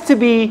has to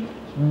be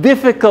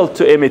difficult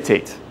to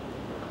imitate.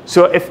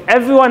 So if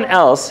everyone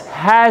else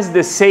has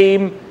the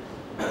same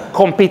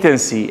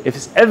competency,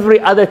 if every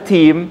other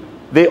team,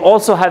 they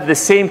also have the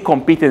same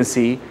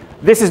competency,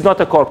 this is not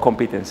a core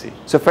competency.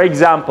 So for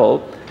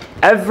example,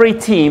 every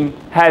team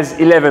has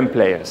 11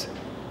 players.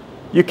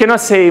 You cannot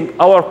say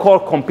our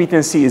core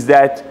competency is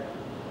that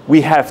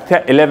we have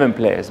 11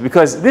 players,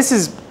 because this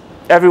is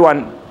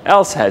everyone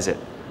else has it.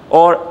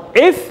 Or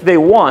if they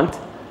want,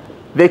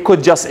 they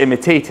could just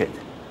imitate it.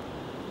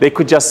 They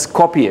could just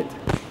copy it.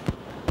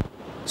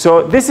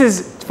 So this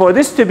is, for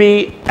this to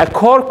be a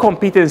core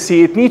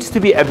competency, it needs to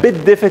be a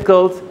bit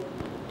difficult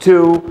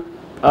to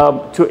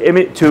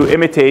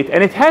imitate,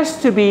 and it has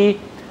to be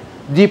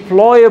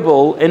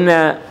deployable in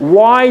a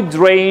wide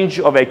range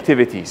of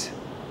activities.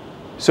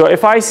 So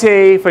if I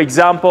say, for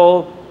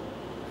example,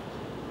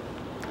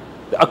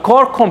 a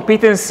core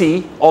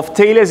competency of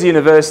Taylor's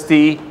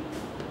University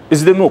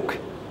is the MOOC.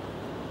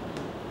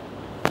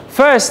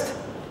 First,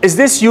 is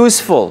this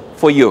useful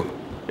for you?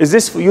 Is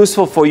this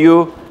useful for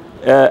you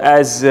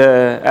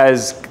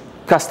as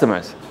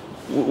customers?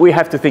 We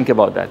have to think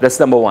about that. That's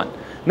number one.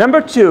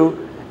 Number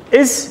two,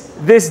 is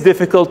this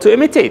difficult to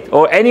imitate?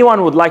 Or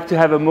anyone would like to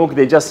have a MOOC,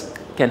 they just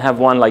can have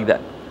one like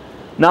that.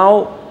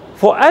 Now,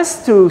 for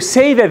us to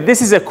say that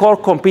this is a core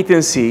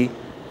competency,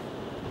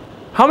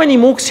 how many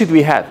MOOCs should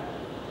we have?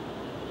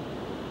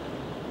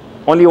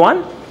 Only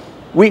one?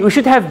 We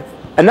should have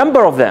a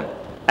number of them.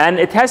 And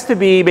it has to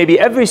be, maybe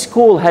every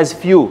school has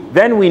few.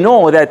 Then we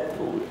know that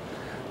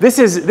this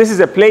is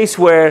a place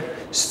where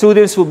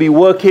students will be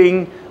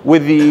working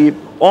with the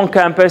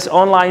on-campus,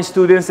 online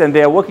students, and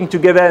they are working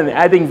together and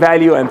adding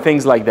value and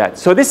things like that.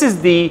 So this is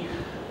the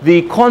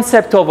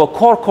concept of a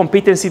core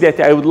competency that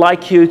I would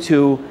like you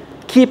to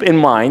keep in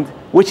mind,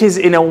 which is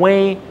in a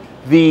way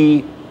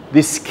the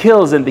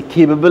skills and the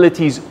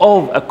capabilities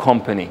of a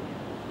company.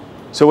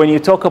 So when you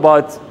talk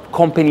about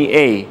company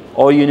A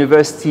or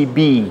university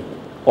B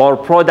or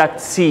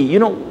product C, you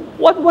know,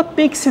 what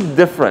makes it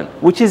different?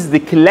 Which is the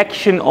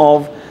collection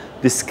of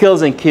the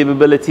skills and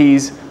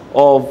capabilities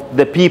of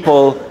the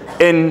people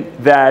in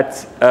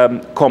that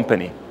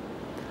company.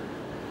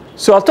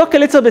 So I'll talk a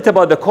little bit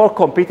about the core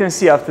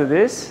competency after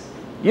this.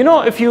 You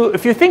know, if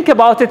you think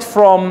about it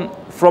from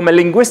a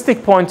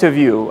linguistic point of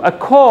view, a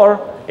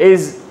core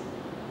is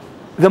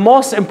the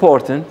most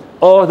important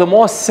or the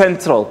most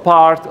central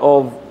part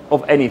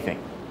of anything.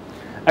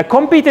 A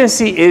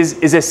competency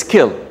is a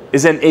skill,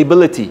 is an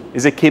ability,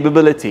 is a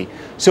capability.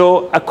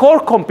 So a core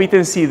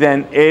competency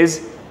then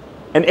is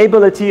an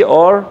ability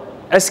or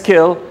a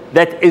skill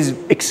that is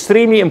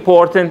extremely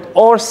important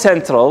or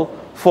central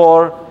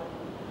for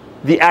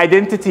the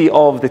identity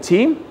of the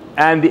team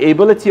and the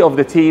ability of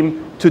the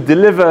team to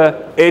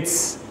deliver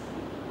its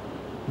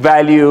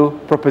value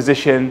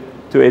proposition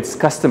to its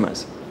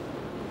customers.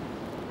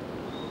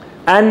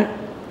 And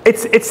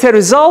it's a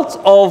result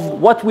of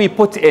what we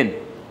put in.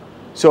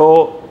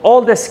 So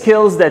all the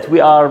skills that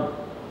we are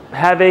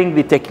having,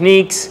 the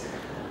techniques,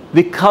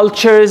 the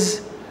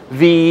cultures,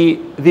 the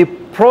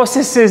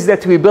processes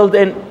that we build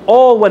in,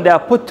 all when they are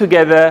put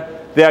together,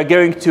 they are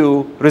going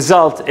to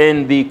result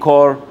in the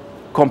core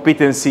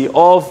competency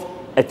of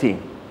a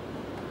team.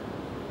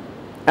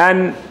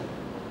 And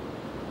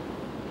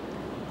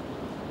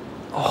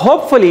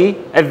hopefully,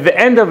 at the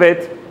end of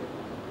it,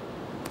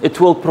 it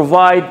will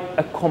provide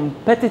a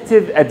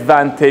competitive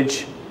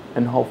advantage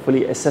and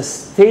hopefully a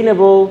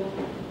sustainable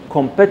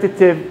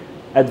competitive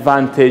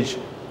advantage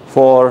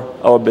for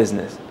our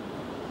business.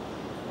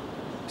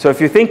 So if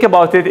you think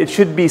about it, it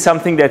should be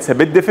something that's a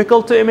bit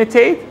difficult to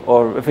imitate,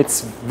 or if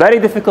it's very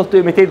difficult to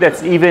imitate,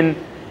 that's even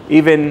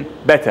even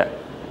better.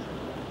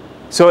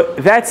 So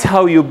that's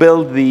how you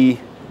build the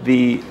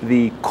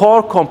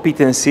core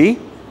competency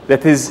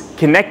that is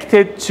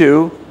connected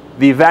to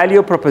the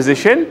value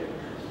proposition.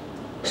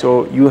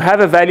 So you have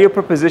a value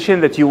proposition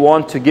that you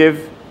want to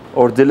give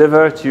or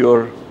deliver to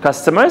your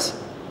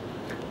customers.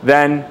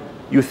 Then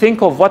you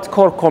think of what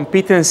core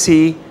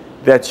competency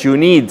that you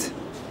need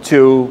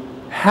to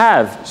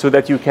have so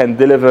that you can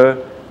deliver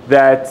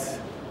that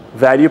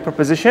value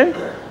proposition,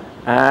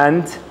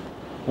 and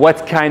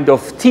what kind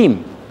of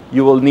team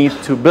you will need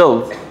to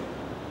build,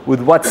 with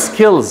what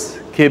skills,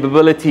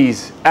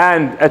 capabilities,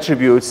 and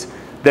attributes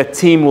that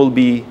team will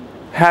be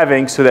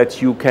having so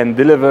that you can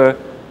deliver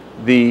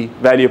the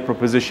value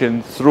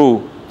proposition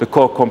through the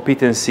core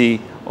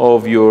competency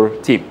of your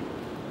team.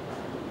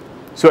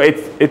 So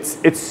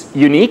it's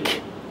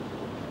unique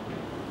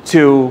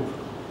to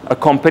a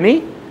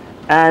company,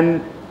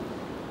 and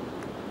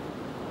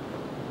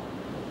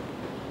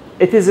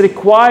it is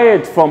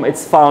required from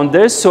its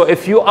founders. So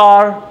if you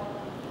are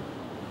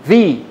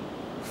the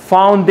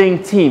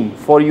founding team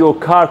for your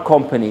car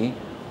company,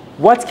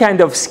 what kind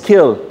of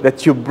skill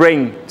that you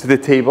bring to the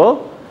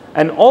table?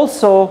 And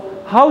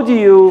also, how do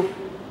you,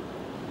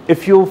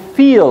 if you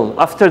feel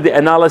after the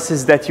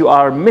analysis that you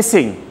are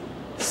missing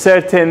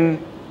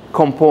certain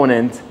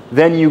component,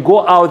 then you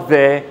go out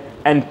there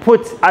and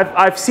put,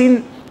 I've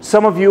seen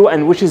some of you,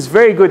 and which is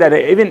very good, and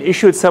I even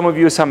issued some of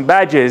you some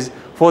badges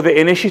for the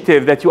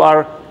initiative that you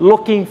are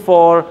looking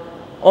for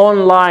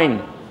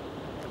online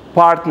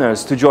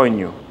partners to join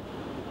you.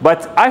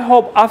 But I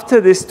hope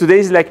after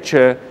today's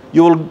lecture,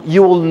 you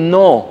will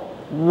know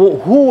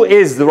who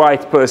is the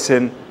right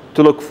person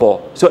to look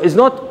for. So it's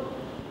not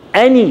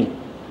any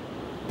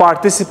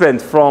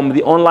participant from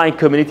the online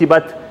community,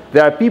 but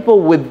there are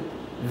people with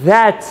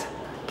that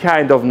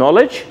kind of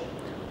knowledge,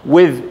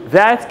 with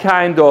that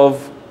kind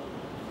of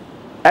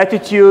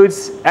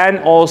attitudes, and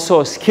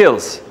also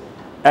skills,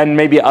 and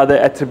maybe other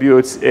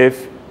attributes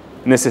if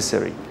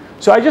necessary.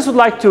 So I just would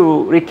like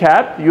to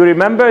recap. You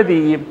remember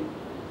the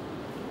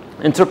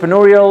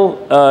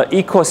entrepreneurial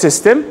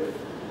ecosystem,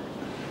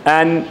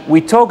 and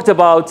we talked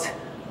about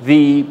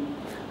the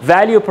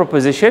value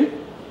proposition,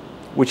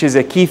 which is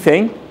a key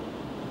thing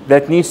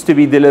that needs to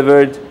be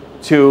delivered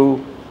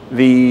to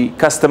the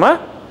customer.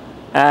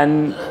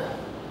 And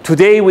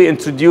today we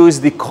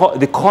introduced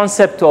the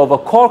concept of a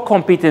core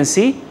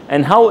competency,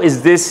 and how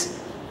is this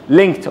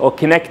linked or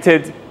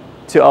connected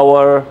to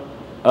our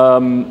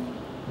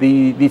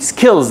the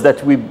skills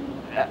that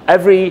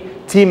every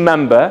team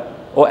member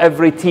or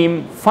every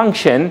team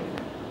function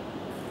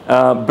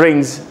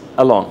brings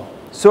along.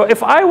 So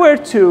if I were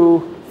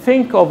to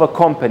think of a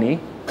company,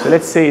 so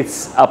let's say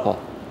it's Apple.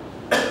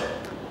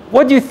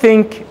 What do you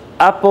think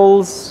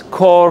Apple's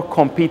core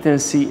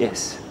competency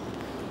is?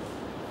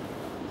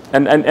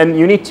 And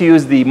you need to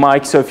use the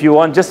mic, so if you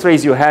want, just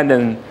raise your hand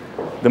and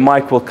the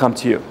mic will come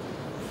to you.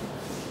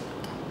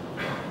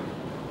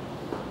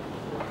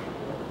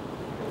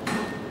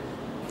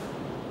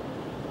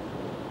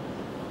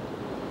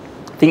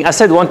 I think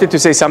Asad wanted to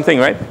say something,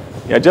 right?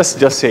 Yeah, just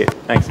say it.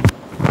 Thanks.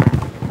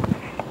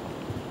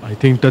 I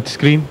think touch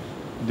screen.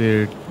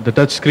 The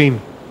touch screen.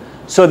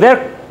 So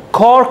their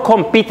core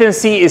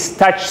competency is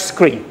touch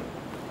screen.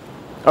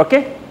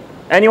 Okay?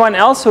 Anyone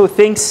else who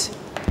thinks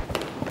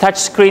touch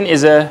screen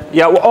is a,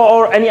 yeah,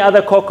 or any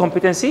other core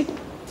competency?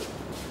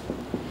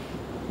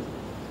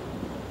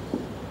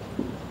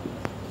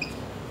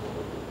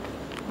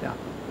 Yeah.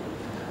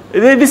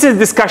 This is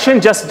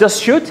discussion,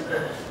 just shoot.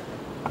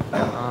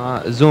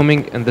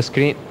 Zooming in the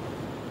screen,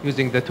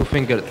 using the two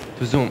fingers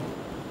to zoom.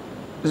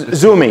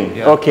 Zooming,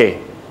 yeah.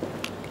 Okay.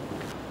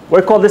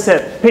 We call this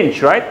a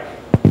pinch, right?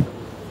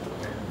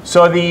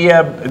 So the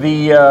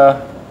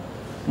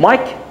mic,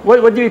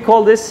 what do you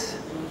call this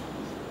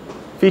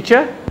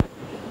feature?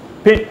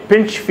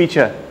 Pinch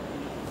feature.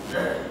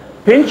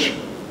 Pinch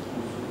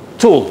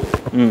tool.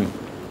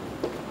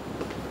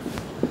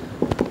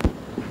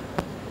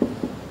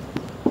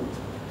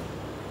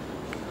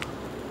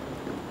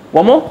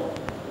 One more?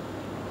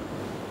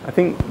 I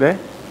think there.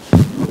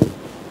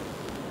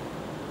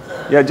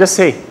 Yeah, just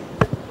say.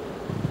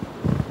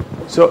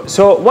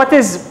 So what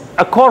is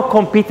a core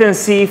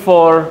competency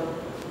for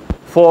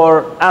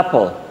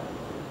Apple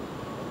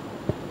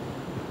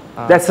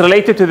that's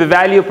related to the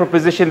value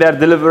proposition they're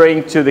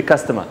delivering to the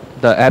customer?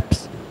 The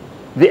apps.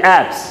 The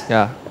apps.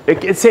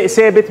 Yeah.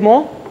 Say a bit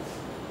more.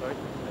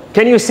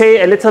 Can you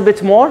say a little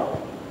bit more?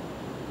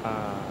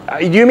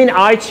 Do you mean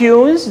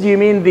iTunes? Do you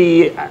mean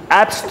the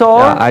App Store,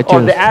 yeah,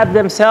 or the app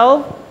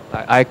themselves?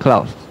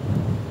 iCloud.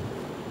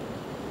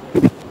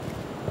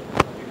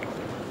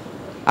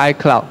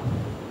 iCloud.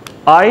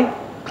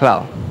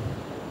 iCloud.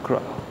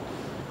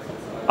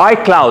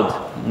 iCloud.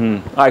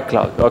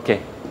 iCloud.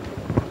 Okay.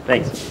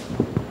 Thanks.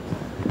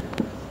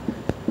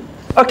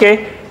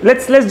 Okay.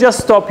 Let's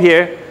just stop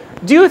here.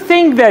 Do you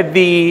think that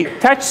the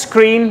touch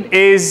screen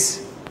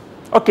is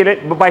okay?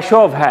 By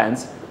show of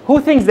hands,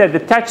 who thinks that the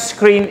touch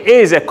screen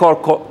is a core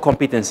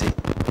competency?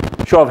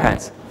 Show of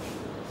hands.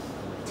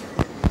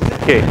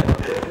 Okay.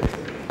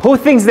 Who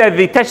thinks that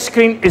the touch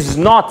screen is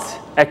not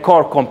a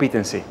core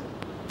competency?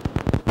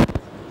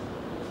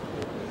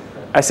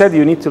 I said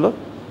you need to look.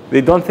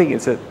 They don't think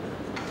it's a...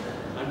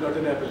 I'm not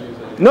an Apple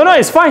user. No, no,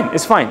 it's fine.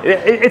 It's fine.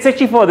 It's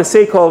actually for the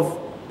sake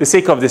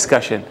of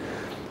discussion.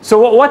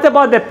 So what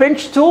about the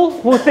pinch tool?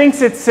 Who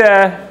thinks it's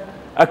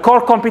a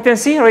core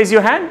competency? Raise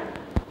your hand.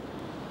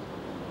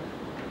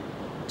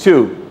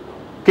 2.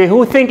 Okay,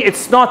 who think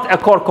it's not a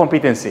core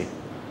competency?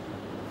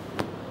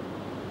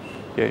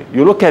 Okay,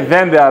 you look at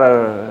them, they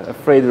are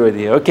afraid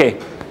already. Okay.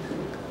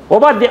 What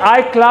about the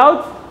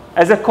iCloud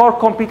as a core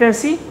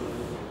competency?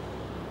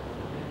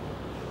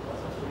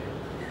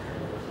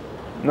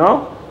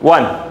 No?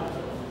 1.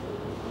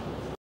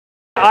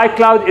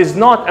 iCloud is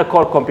not a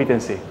core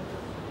competency.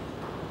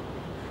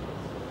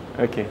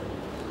 Okay.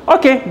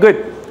 Okay,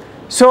 good.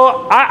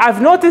 So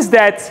I've noticed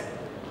that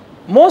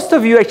most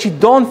of you actually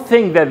don't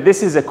think that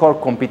this is a core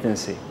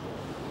competency.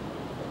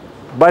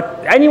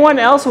 But anyone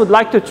else would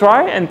like to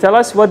try and tell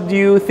us what do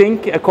you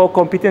think a core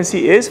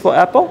competency is for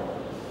Apple?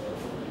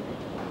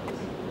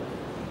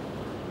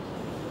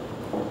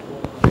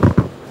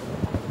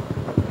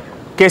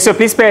 Okay, so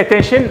please pay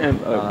attention.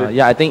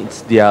 Yeah, I think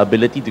it's their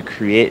ability to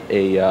create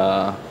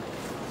a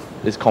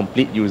this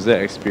complete user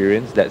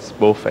experience that's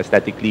both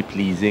aesthetically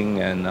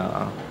pleasing and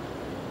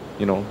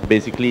you know,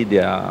 basically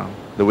the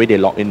way they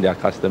log in their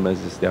customers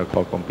is their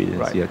core competency.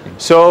 Right. I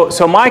think.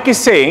 So Mike is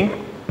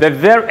saying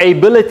that their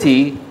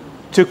ability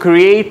to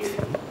create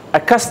a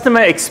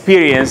customer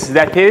experience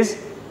that is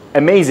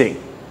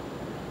amazing,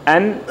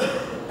 and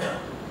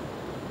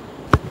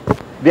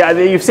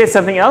you've said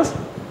something else,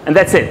 and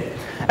that's it.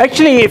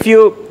 Actually, if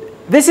you,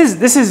 this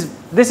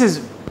is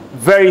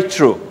very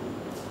true.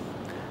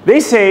 They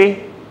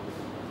say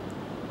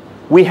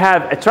we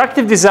have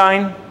attractive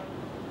design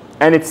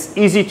and it's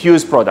easy to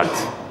use product.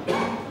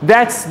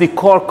 That's the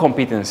core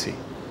competency.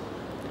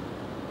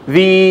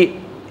 The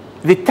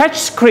touch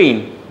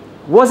screen,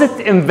 was it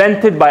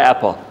invented by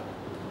Apple?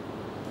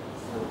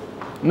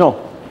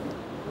 No.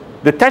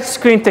 The touch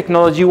screen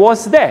technology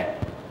was there.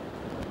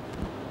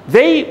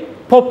 They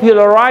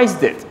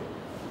popularized it.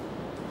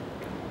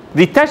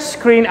 The touch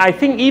screen, I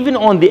think even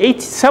on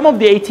some of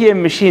the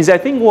ATM machines, I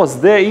think was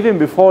there even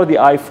before the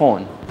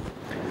iPhone.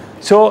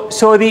 So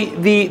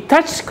the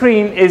touch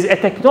screen is a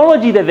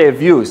technology that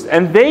they've used,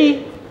 and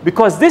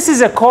because this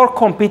is a core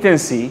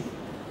competency,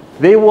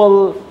 they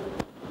will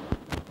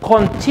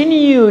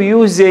continue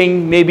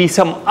using maybe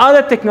some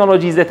other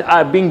technologies that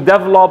are being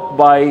developed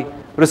by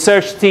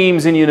research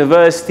teams in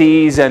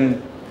universities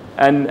and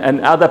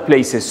other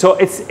places. So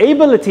its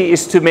ability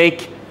is to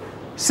make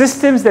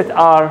systems that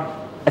are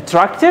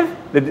attractive,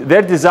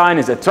 their design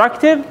is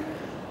attractive,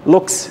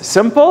 looks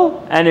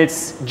simple, and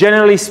it's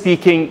generally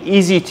speaking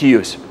easy to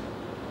use.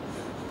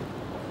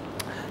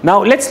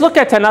 Now let's look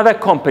at another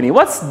company.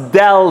 What's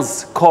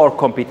Dell's core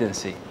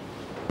competency?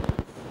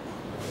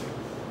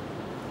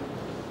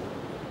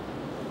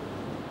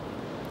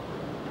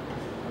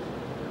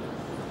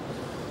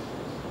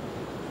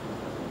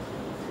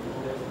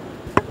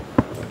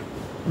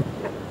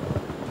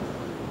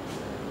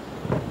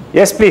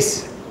 Yes,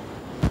 please.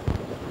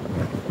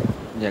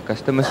 Yeah,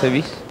 customer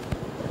service.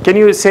 Can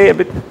you say a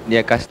bit?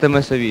 Yeah,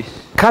 customer service.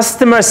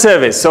 Customer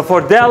service. So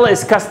for Dell,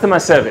 it's customer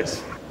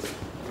service.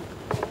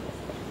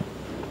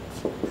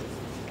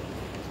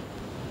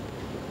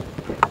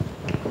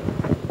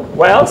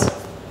 What else?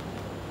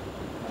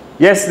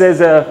 Yes, there's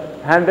a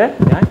hand there.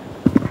 Behind.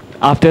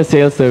 After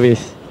sales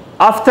service.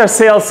 After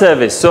sales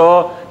service.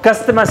 So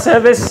customer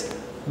service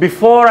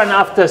before and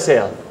after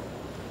sale.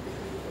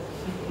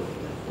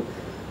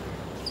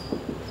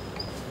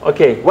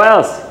 Okay, what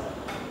else?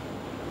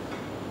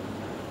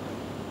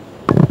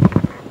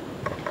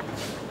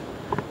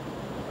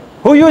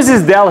 Who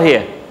uses Dell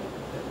here?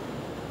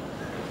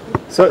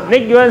 So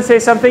Nick, you want to say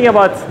something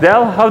about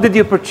Dell? How did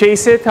you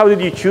purchase it? How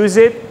did you choose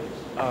it?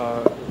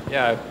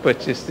 Yeah, I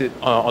purchased it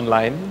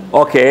online.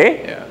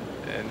 Okay. Yeah,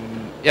 and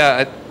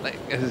yeah, like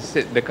as I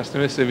said, the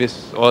customer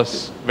service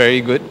was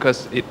very good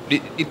because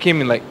it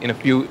came in like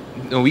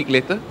a week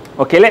later.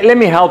 Okay, let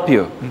me help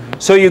you. Mm-hmm.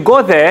 So you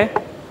go there,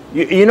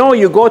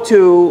 you go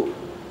to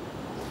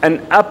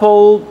an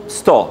Apple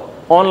store,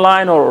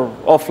 online or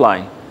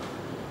offline.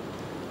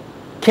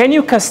 Can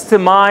you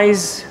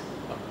customize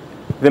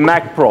the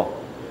Mac Pro?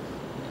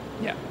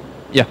 Yeah.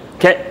 Yeah.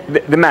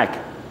 The Mac?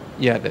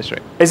 Yeah, that's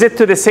right. Is it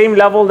to the same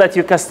level that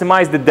you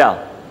customize the Dell?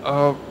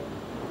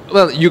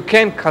 Well, you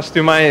can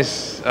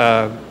customize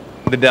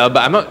the Dell,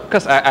 but I'm not,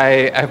 because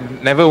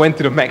I've never went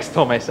to the Mac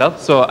store myself,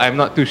 so I'm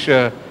not too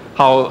sure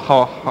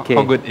how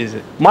good is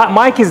it.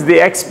 Mike is the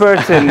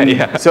expert, and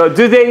yeah. So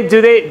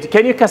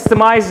can you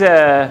customize?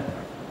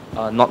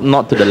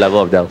 Not to the level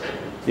of Dell.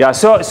 Yeah.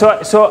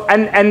 So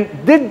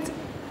and did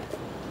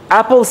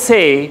Apple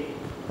say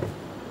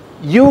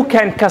you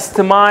can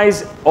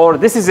customize, or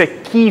this is a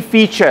key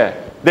feature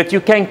that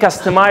you can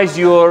customize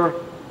your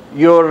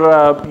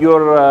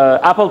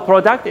Apple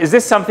product? Is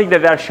this something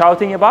that they're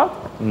shouting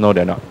about? No,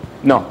 they're not.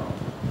 No.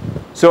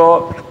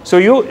 So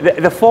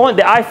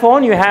the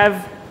iPhone, you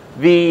have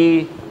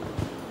the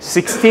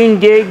 16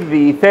 gig,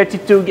 the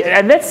 32 gig,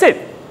 and that's it.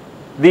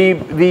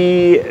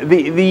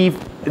 the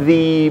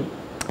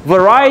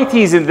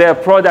varieties in their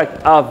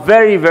product are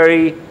very,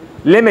 very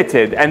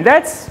limited. And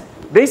that's,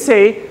 they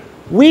say,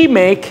 we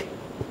make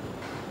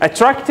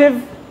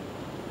attractive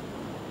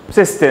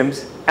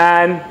systems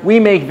and we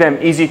make them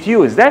easy to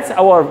use. That's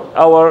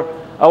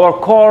our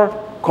core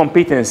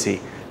competency.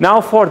 Now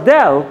for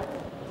Dell,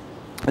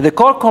 the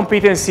core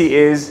competency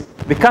is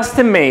the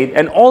custom-made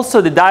and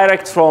also the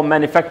direct from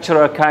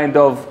manufacturer kind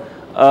of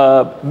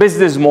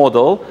business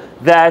model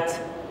that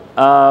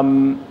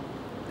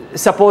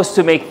is supposed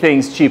to make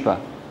things cheaper.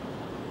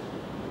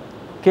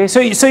 Okay,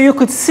 so you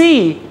could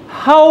see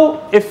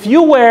how, if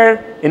you were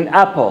in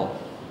Apple,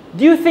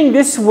 do you think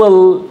this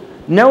will,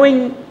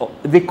 knowing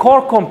the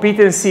core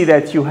competency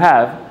that you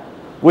have,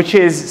 which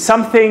is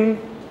something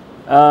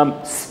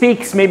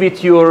speaks maybe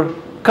to your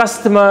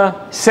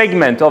customer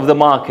segment of the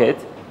market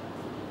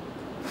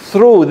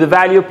through the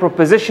value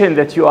proposition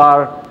that you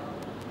are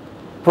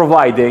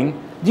providing,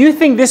 do you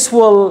think this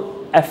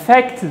will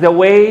affect the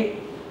way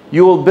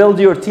you will build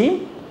your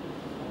team?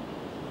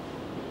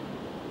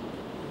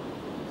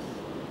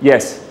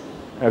 Yes.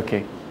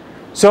 Okay.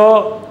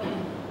 So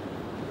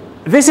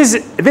this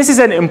is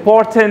an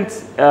important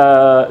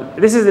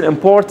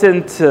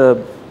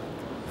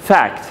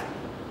fact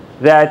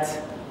that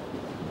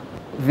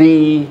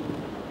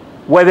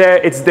whether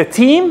it's the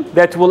team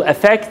that will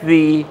affect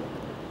the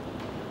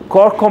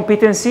core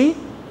competency,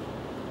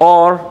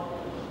 or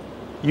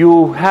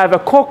you have a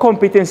core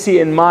competency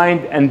in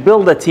mind and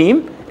build a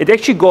team. It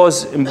actually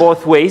goes in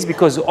both ways,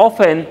 because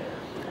often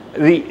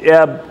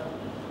the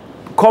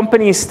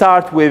companies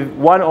start with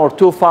 1 or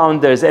 2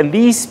 founders, and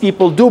these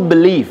people do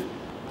believe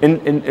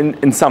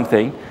in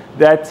something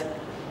that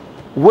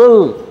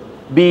will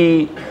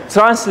be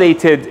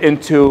translated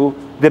into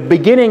the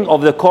beginning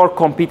of the core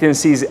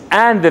competencies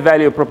and the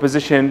value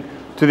proposition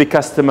to the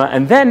customer.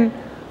 And then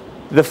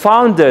the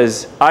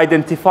founders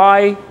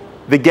identify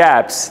the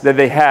gaps that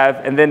they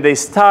have, and then they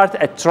start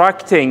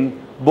attracting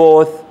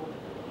both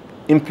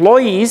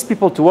employees,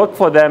 people to work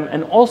for them,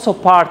 and also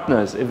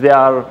partners if they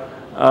are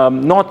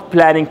not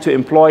planning to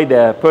employ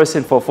the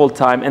person for full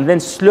time. And then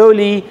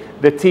slowly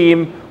the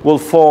team will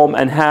form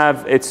and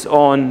have its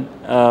own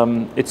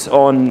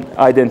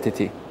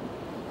identity.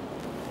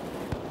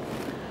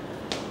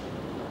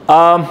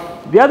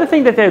 The other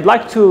thing that I'd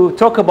like to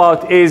talk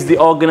about is the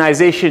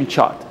organization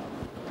chart.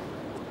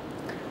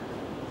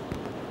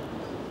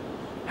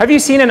 Have you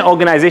seen an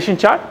organization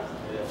chart?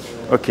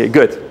 Okay,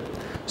 good.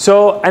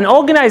 So an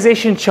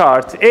organization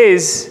chart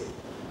is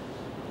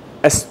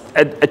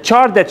a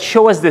chart that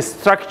shows the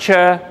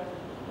structure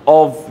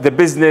of the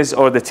business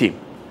or the team.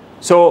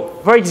 So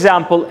for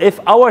example, if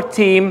our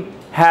team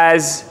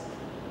has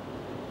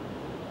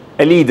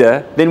a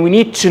leader, then we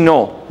need to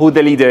know who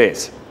the leader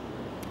is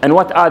and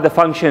what are the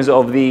functions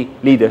of the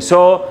leader.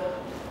 So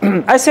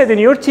I said, in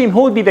your team,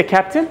 who would be the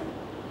captain?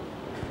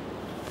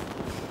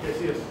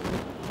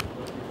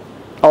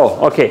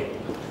 Oh, okay.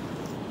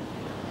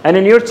 And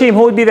in your team,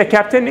 who would be the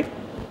captain, Nick?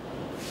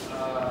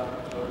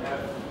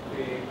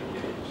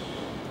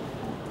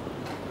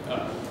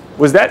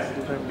 Was that?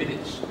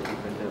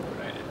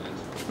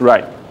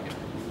 Right.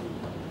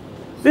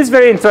 This is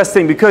very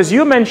interesting because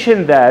you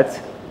mentioned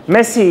that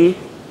Messi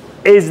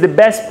is the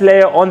best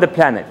player on the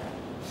planet.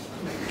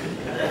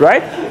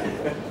 Right?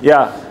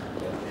 Yeah.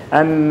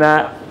 And,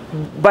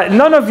 but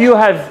none of you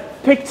have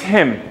picked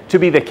him to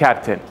be the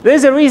captain.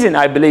 There's a reason,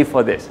 I believe,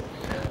 for this.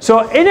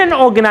 So in an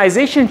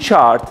organization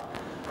chart,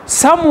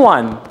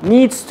 someone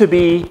needs to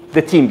be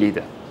the team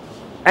leader.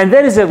 And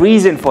there is a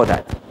reason for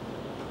that.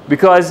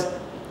 Because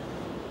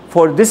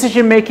for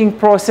decision-making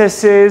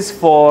processes,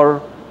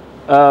 for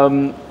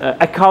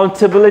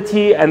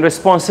accountability and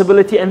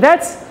responsibility, and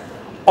that's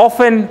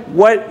often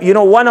what,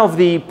 one of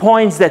the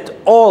points that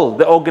all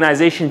the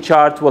organization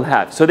chart will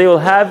have. So they will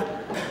have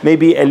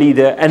maybe a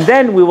leader, and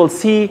then we will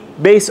see,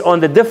 based on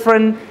the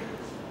different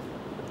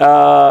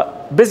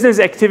business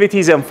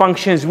activities and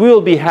functions, we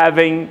will be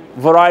having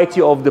variety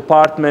of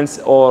departments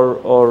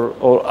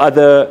or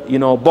other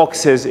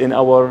boxes in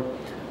our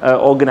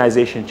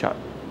organization chart.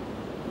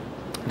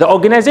 The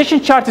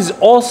organization chart is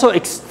also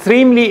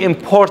extremely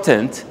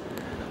important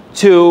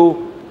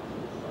to,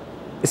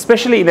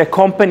 especially in a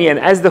company, and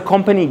as the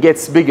company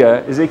gets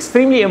bigger, is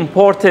extremely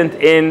important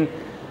in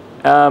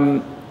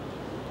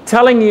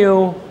telling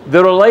you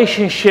the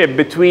relationship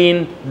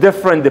between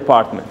different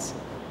departments.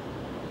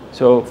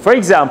 So for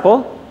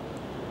example,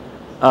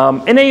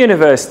 in a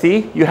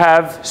university, you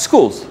have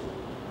schools.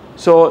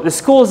 So the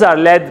schools are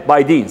led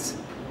by deans.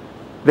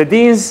 The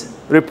deans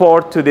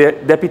report to the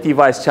Deputy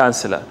Vice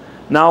Chancellor.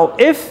 Now,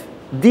 if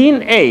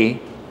Dean A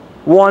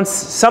wants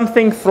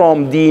something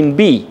from Dean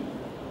B,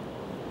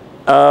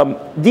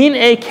 Dean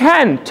A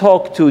can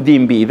talk to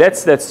Dean B.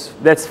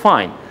 That's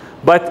fine.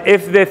 But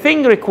if the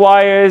thing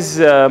requires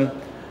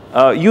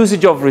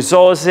usage of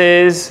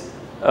resources,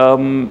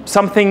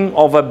 something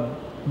of a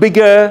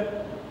bigger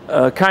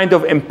kind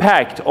of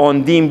impact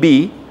on Dean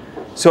B,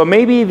 so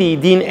maybe the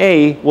Dean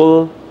A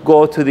will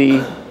go to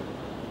the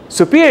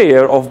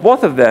superior of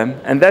both of them,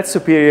 and that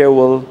superior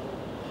will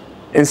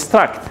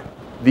instruct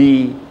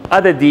the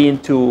other dean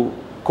to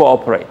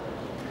cooperate.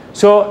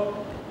 So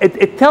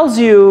it tells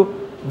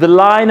you the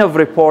line of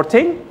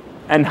reporting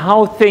and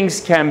how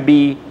things can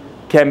be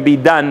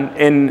done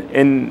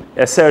in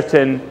a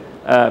certain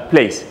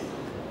place.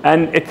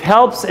 And it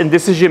helps in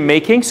decision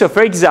making. So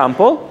for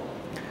example,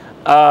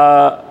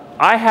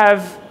 I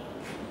have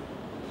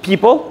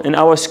people in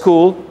our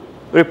school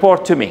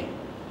report to me.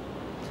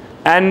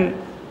 And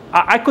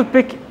I could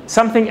pick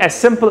something as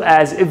simple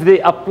as if they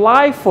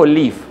apply for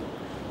leave,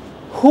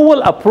 who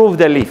will approve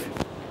the leave?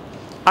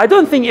 I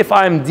don't think if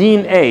I'm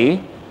Dean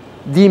A,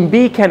 Dean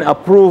B can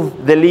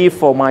approve the leave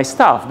for my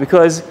staff,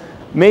 because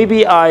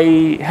maybe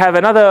I have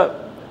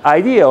another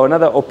idea or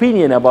another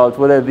opinion about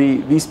whether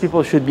these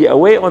people should be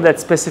away on that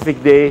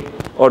specific day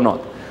or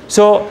not.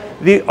 So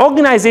the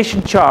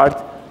organization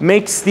chart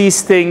makes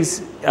these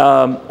things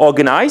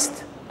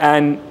organized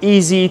and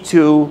easy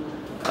to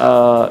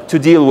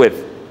deal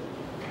with.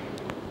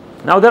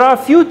 Now there are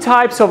a few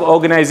types of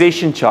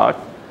organization chart.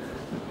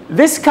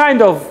 This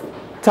kind of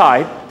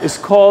type is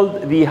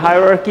called the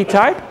hierarchy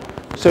type.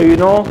 So you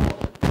know,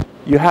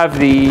 you have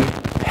the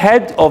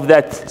head of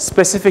that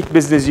specific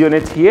business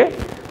unit here,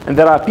 and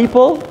there are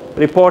people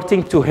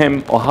reporting to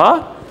him or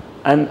her,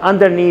 and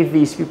underneath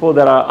these people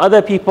there are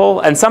other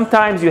people, and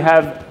sometimes you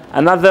have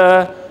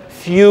another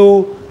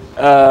few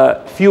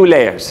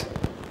layers.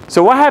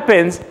 So what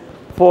happens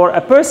for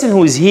a person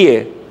who is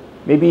here,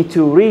 maybe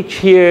to reach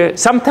here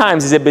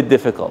sometimes is a bit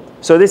difficult.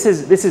 So this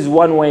is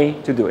one way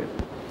to do it.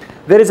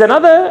 There is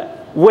another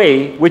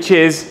way, which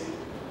is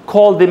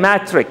called the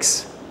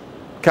matrix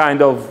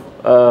kind of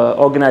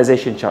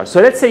organization chart.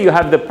 So let's say you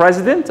have the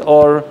president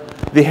or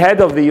the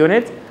head of the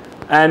unit,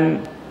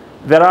 and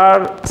there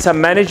are some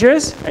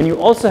managers, and you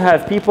also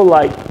have people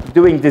like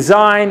doing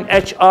design,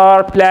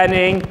 HR,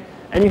 planning,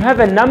 and you have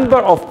a number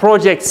of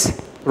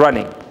projects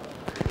running.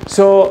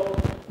 So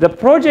the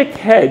project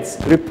heads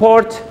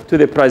report to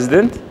the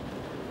president.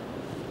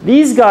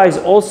 These guys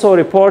also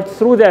report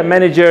through their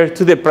manager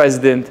to the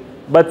president,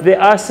 but they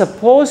are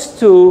supposed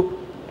to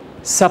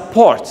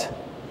support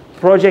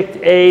project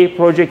A,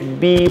 project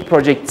B,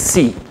 project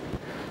C.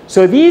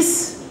 So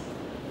these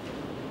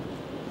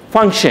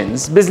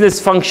functions, business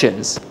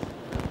functions,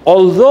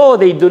 although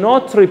they do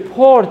not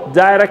report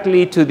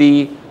directly to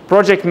the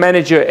project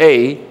manager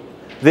A,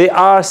 they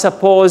are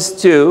supposed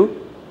to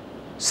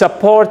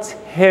support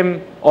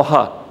him or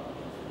her.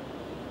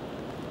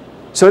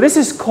 So this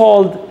is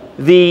called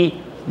the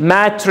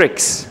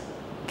matrix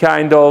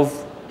kind of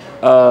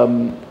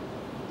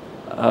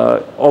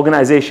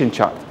organization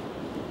chart.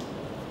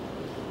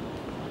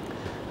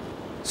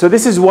 So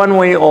this is one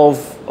way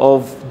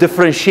of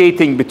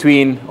differentiating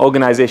between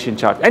organization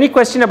chart. Any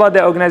question about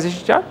the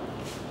organization chart?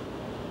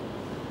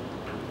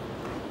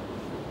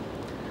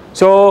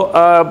 So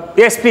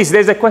yes, please,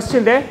 there's a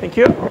question there. Thank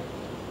you.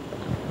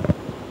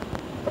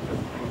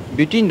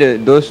 Between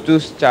those two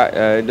chart,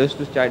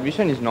 which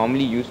one is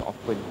normally used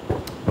often?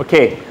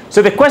 Okay,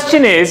 so the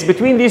question is,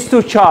 between these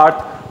two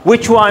charts,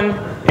 which one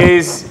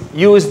is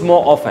used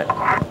more often?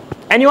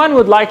 Anyone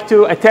would like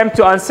to attempt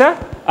to answer?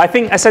 I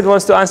think Asad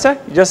wants to answer.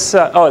 Just,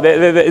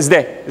 it's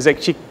there. It's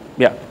like,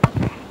 yeah.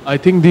 I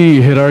think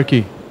the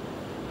hierarchy.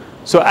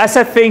 So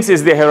Asad thinks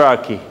is the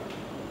hierarchy.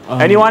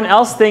 Anyone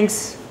else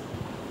thinks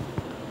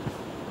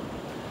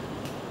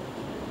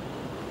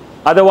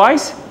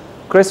otherwise?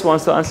 Chris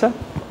wants to answer.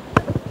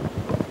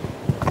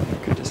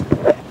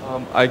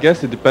 I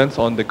guess it depends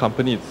on the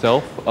company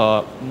itself.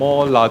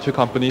 More larger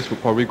companies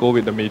would probably go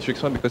with the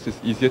matrix one because it's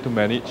easier to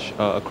manage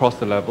across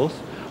the levels.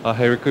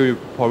 Hierarchy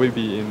would probably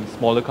be in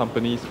smaller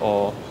companies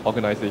or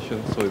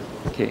organizations. So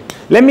okay,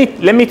 let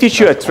me teach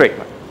you a trick.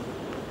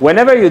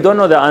 Whenever you don't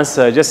know the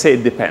answer, just say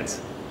it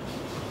depends.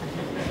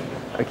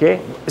 Okay,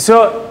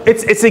 so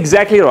it's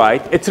exactly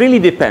right. It really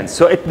depends.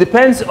 So it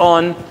depends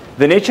on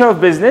the nature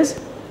of business,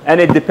 and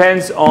it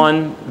depends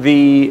on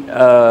the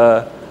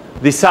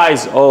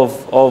size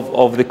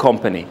of the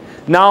company.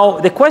 Now,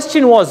 the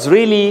question was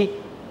really,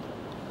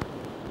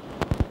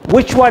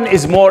 which one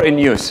is more in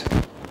use?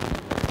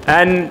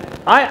 And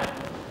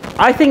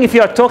I think if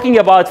you are talking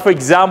about, for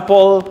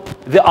example,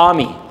 the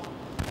army,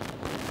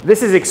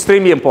 this is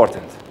extremely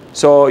important.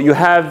 So you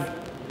have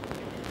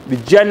the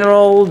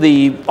general,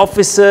 the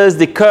officers,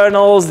 the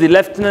colonels, the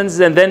lieutenants,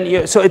 and then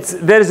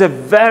there's a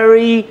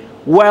very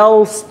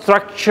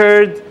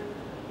well-structured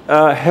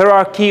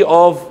hierarchy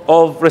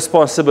of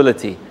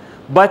responsibility.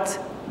 But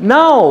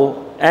now,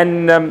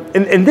 and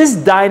in this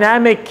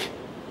dynamic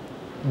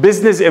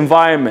business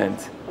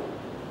environment,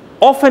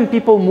 often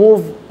people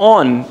move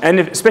on, and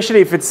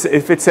especially if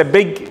it's a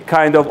big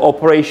kind of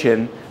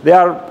operation, they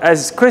are,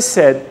 as Chris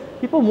said,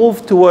 people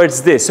move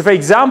towards this. So for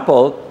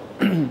example,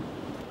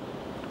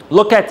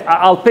 look at,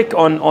 I'll pick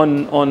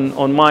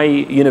on my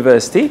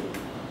university.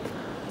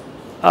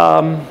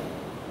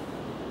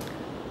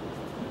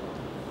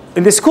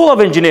 In the School of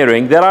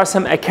Engineering, there are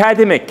some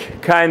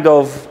academic kind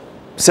of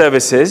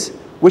services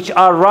which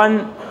are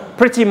run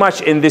pretty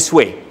much in this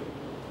way.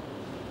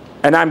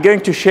 And I'm going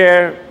to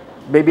share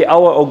maybe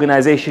our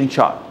organization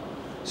chart.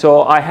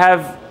 So I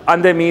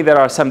under me there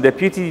are some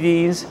deputy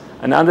deans,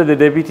 and under the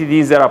deputy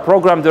deans there are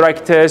program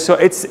directors. So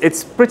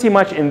it's pretty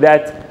much in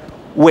that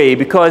way,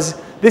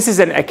 because this is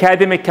an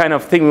academic kind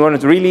of thing. We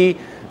want to really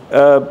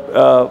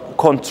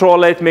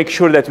control it, make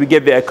sure that we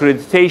get the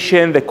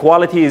accreditation, the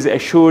quality is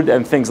assured,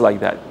 and things like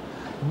that.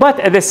 But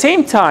at the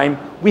same time,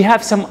 we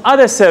have some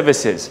other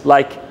services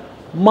like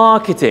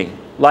marketing,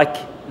 like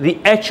the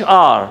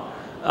HR,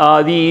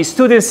 the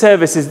student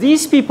services.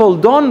 These people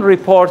don't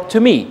report to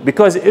me,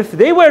 because if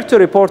they were to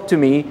report to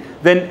me,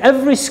 then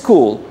every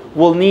school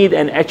will need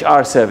an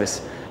HR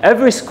service.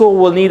 Every school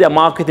will need a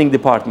marketing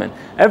department.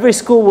 Every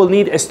school will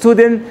need a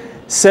student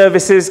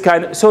services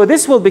kind of. So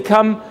this will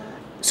become,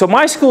 so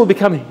my school will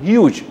become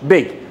huge,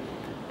 big.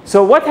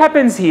 So what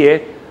happens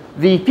here,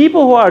 the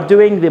people who are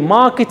doing the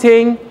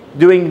marketing,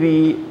 doing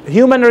the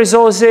human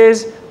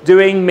resources,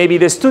 doing maybe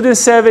the student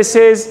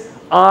services,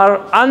 are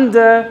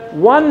under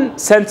one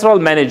central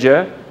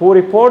manager who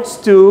reports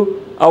to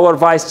our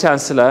vice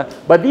chancellor.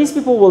 But these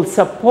people will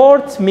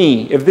support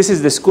me, if this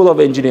is the School of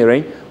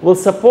Engineering, will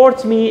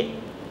support me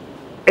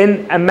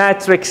in a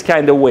matrix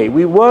kind of way.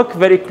 We work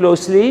very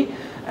closely,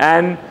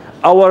 and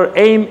our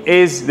aim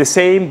is the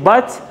same,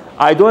 but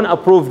I don't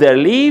approve their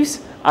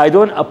leaves, I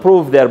don't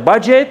approve their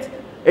budget.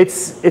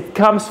 It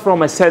comes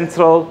from a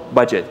central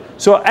budget.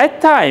 So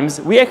at times,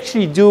 we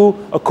actually do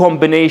a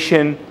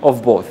combination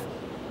of both.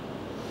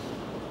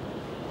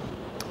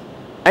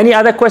 Any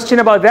other question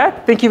about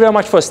that? Thank you very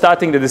much for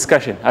starting the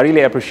discussion. I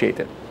really appreciate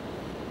it.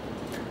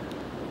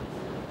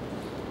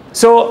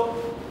 So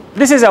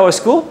this is our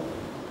school.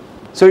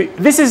 So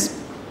this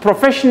is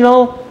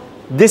professional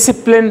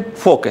discipline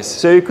focus.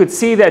 So you could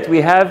see that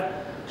we have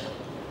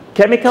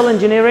chemical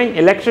engineering,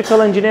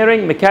 electrical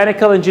engineering,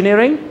 mechanical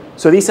engineering.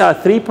 So these are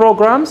 3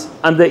 programs.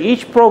 Under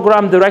each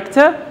program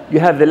director, you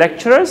have the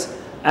lecturers,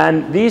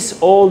 and these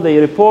all, they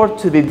report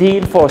to the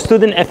dean for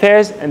student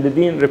affairs, and the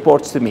dean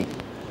reports to me.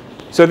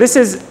 So this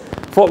is,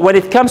 for when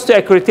it comes to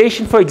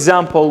accreditation, for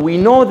example, we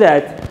know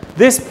that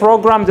this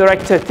program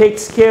director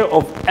takes care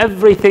of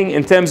everything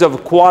in terms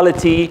of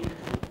quality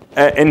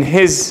in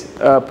his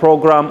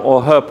program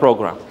or her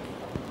program.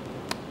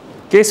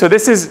 Okay, so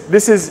this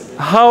is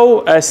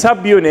how a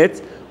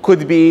subunit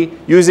could be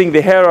using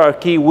the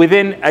hierarchy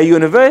within a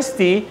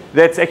university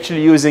that's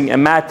actually using a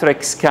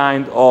matrix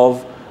kind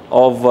of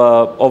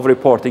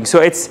reporting. So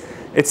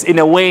it's in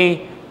a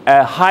way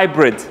a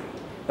hybrid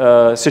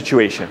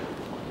situation.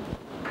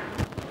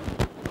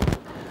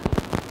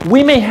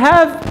 We may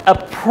have a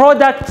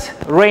product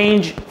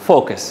range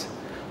focus.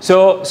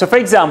 So for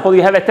example,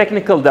 you have a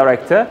technical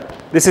director.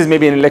 This is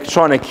maybe an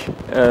electronic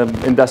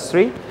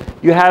industry.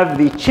 You have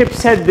the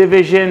chipset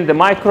division, the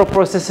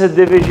microprocessor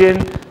division,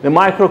 the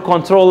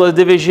microcontroller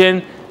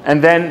division,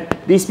 and then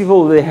these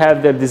people, they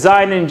have their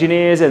design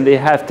engineers and they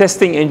have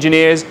testing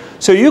engineers.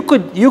 So you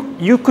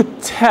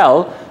could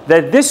tell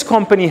that this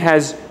company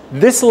has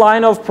this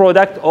line of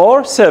product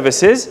or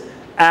services,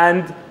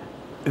 and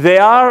they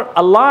are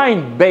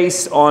aligned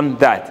based on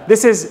that.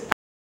 This is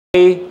a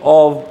way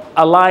of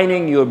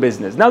aligning your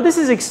business. Now, this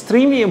is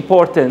extremely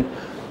important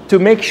to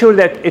make sure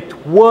that it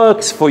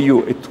works for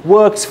you. It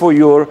works for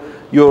your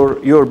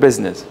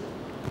business.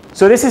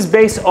 So this is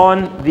based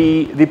on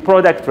the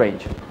product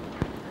range.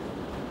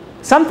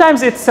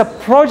 Sometimes it's a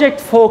project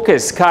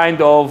focus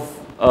kind of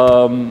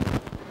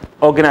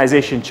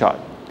organization chart.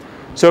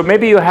 So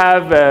maybe you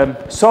have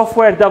a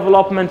software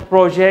development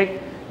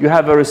project, you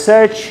have a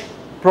research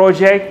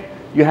project,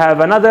 you have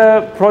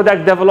another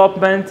product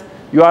development.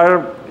 You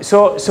are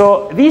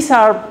so these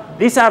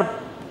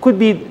could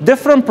be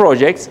different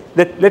projects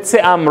that, let's say,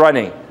 I'm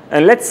running,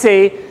 and let's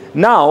say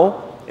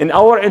now in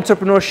our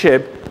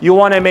entrepreneurship you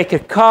want to make a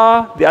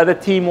car, the other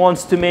team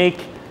wants to make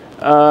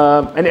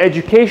an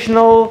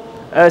educational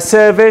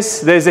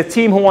service, there's a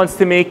team who wants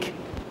to make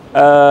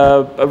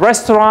a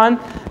restaurant,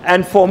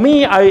 and for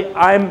me,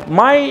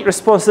 my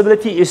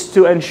responsibility is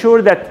to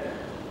ensure that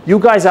you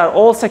guys are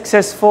all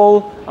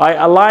successful. I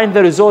align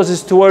the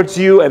resources towards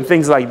you and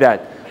things like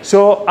that.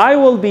 So I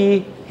will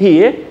be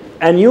here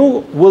and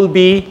you will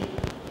be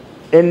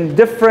in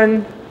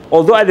different,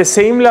 although at the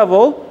same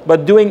level,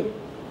 but doing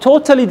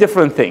totally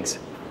different things.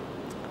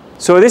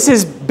 So this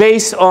is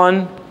based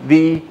on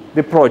the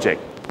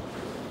project.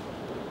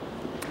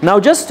 Now,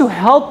 just to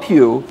help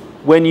you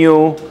when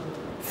you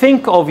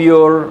think of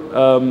your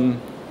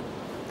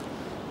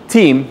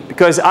team,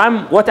 because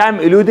what I'm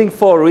alluding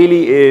for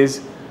really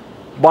is,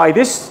 by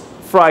this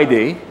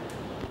Friday,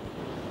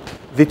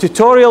 the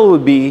tutorial will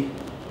be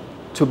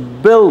to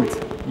build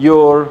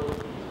your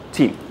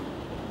team.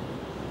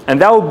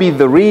 And that will be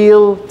the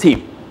real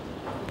team.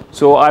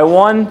 So I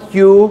want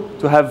you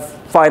to have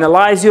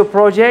finalized your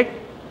project,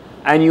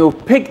 and you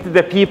picked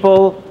the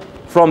people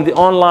from the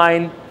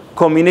online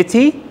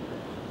community.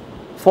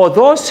 For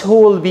those who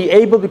will be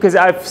able, because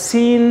I've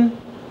seen,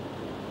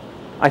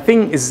 I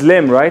think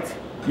Islam, right?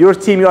 Your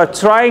team, you are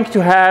trying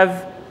to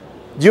have,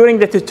 during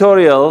the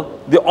tutorial,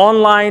 the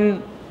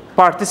online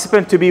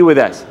participant to be with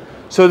us.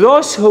 So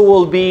those who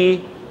will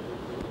be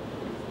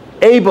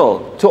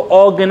able to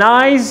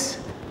organize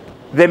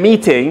the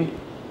meeting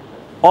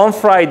on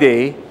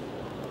Friday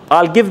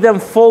I'll give them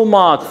full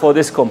mark for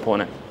this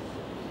component,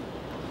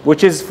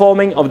 which is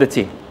forming of the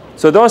team.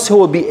 So those who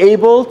will be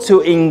able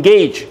to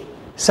engage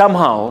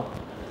somehow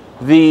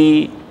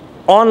the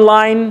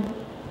online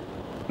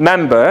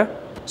member,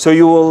 so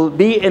you will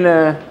be in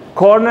a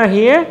corner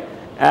here,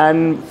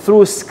 and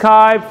through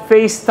Skype,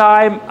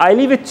 FaceTime, I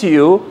leave it to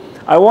you.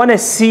 I want to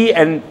see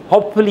and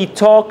hopefully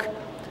talk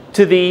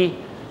to the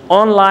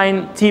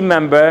online team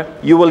member.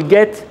 You will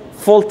get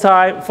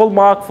full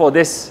mark for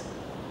this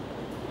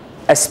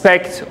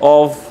aspect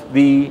of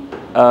the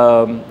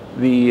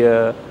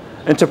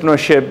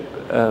entrepreneurship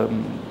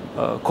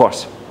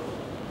course.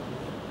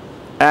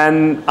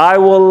 And I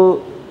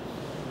will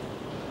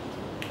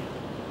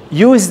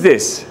use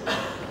this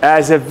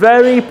as a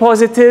very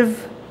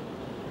positive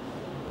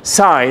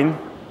sign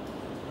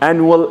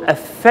and will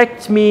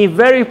affect me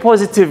very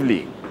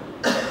positively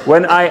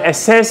when I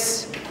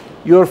assess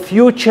your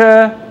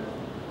future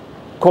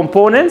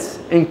components,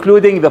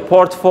 including the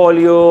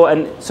portfolio.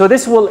 And so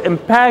this will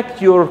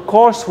impact your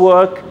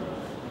coursework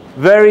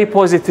very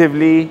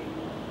positively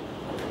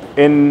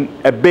in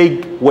a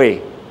big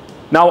way.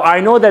 Now, I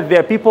know that there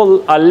are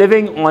people are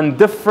living on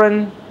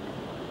different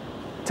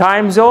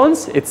time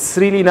zones. It's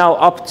really now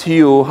up to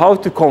you how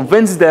to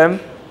convince them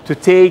to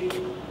take,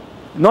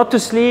 not to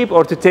sleep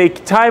or to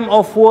take time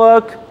off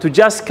work to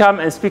just come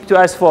and speak to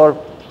us for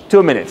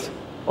 2 minutes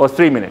or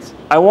 3 minutes.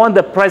 I want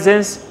the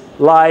presence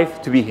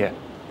live to be here.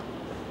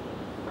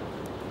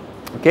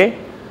 Okay?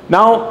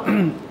 Now,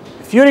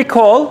 if you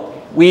recall,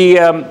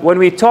 when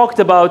we talked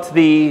about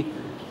the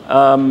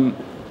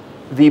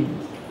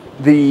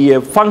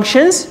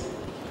functions,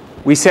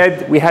 we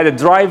said we had a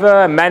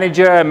driver, a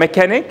manager, a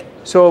mechanic.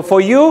 So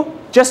for you,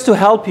 just to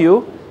help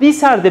you,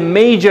 these are the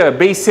major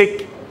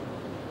basic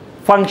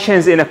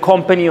functions in a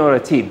company or a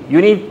team.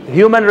 You need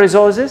human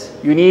resources,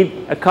 you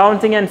need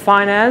accounting and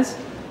finance,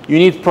 you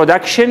need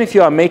production if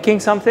you are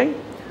making something,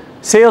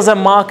 sales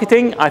and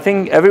marketing, I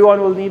think everyone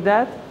will need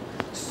that,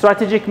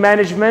 strategic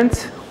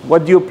management,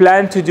 what do you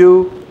plan to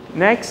do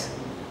next,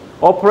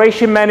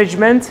 operation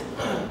management,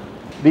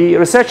 the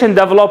research and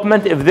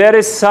development, if there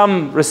is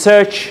some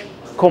research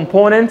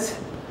component,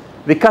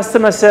 the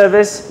customer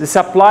service, the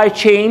supply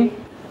chain,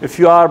 if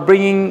you are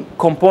bringing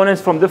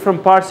components from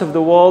different parts of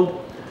the world,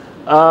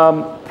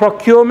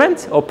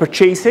 procurement or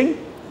purchasing,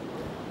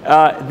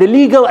 the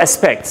legal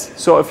aspects.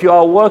 So if you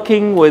are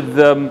working with,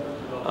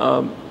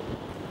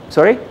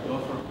 sorry?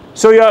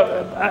 So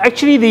you're,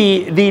 actually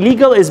the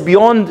legal is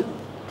beyond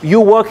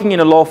you working in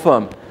a law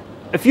firm.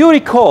 If you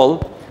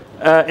recall,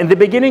 in the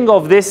beginning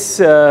of this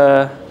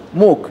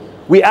MOOC,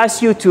 we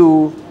asked you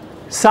to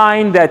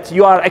sign that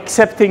you are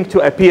accepting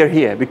to appear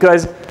here,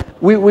 because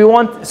we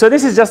want, so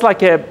this is just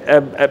like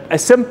a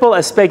simple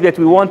aspect that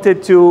we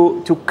wanted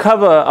to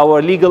cover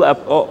our legal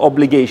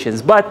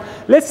obligations. But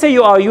let's say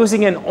you are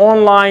using an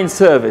online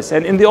service,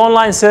 and in the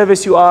online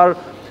service you are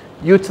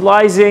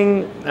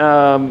utilizing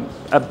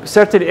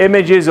certain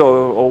images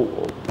or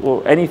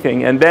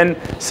anything, and then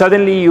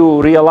suddenly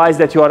you realize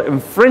that you are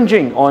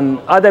infringing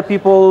on other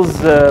people's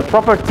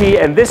property,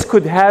 and this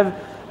could have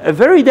a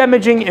very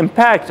damaging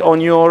impact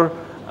on your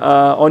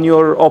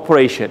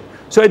operation.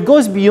 So it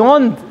goes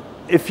beyond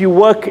if you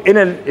work in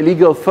a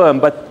legal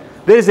firm, but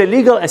there is a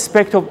legal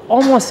aspect of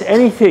almost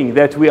anything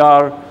that we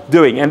are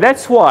doing. And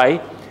that's why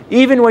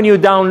even when you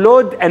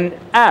download an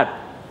app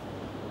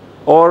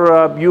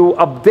or you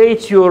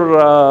update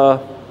your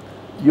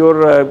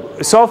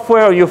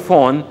software on your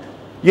phone,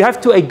 you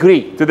have to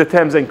agree to the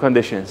terms and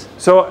conditions.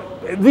 So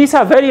these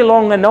are very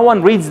long and no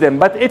one reads them,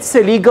 but it's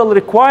a legal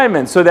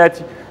requirement so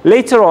that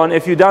later on,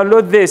 if you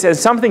download this and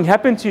something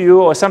happened to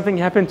you or something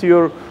happened to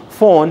your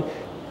phone,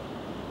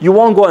 you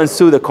won't go and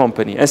sue the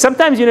company. And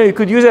sometimes, you know, you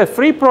could use a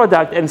free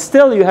product and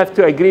still you have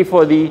to agree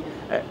for the,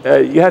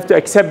 you have to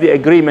accept the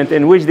agreement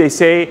in which they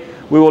say,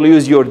 we will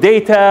use your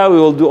data, we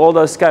will do all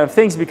those kind of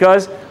things,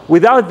 because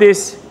without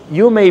this,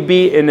 you may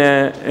be in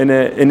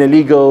a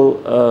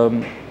legal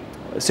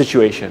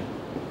situation.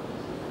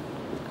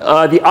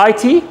 The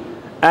IT,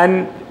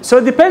 and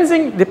so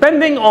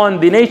depending on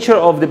the nature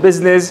of the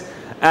business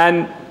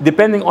and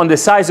depending on the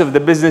size of the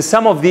business,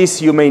 some of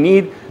these you may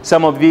need,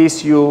 some of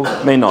these you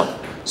may not.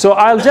 So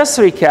I'll just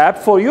recap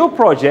for your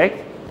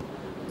project.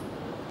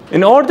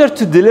 In order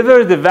to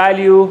deliver the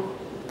value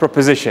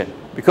proposition,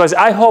 because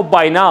I hope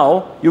by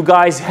now you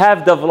guys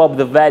have developed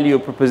the value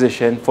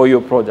proposition for your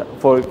product,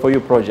 for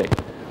your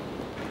project.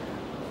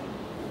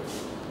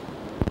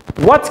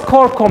 What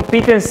core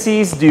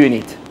competencies do you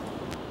need?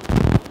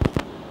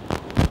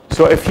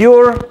 So if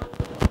your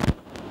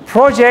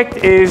project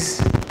is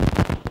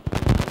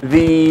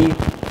the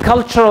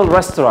cultural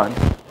restaurant,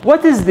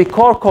 what is the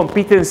core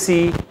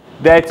competency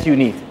that you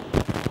need?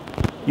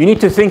 You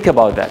need to think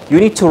about that. You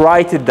need to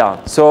write it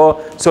down.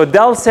 So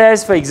Dell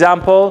says, for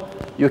example,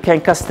 you can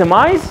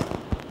customize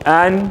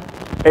and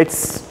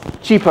it's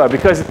cheaper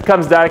because it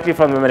comes directly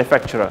from the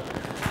manufacturer.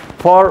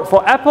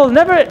 For Apple,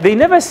 they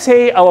never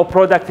say our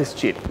product is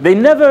cheap. They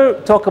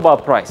never talk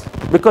about price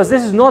because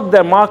this is not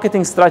their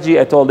marketing strategy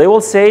at all. They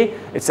will say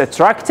it's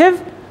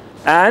attractive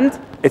and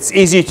it's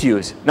easy to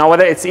use. Now,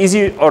 whether it's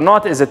easy or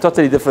not is a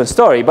totally different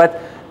story,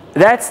 but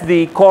that's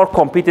the core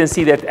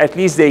competency that at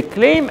least they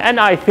claim, and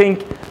I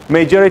think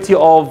majority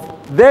of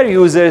their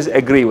users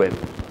agree with.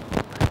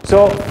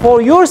 So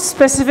for your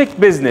specific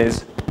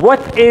business,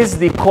 what is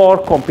the core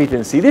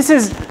competency? This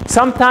is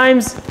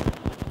sometimes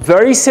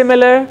very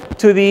similar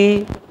to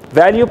the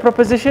value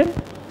proposition.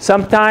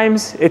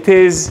 Sometimes it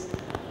is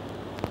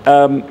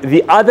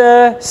the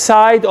other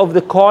side of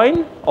the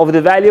coin of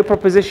the value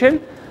proposition.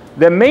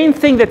 The main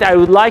thing that I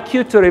would like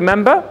you to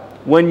remember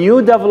when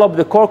you develop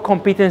the core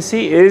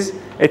competency is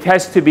it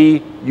has to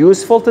be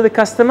useful to the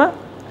customer,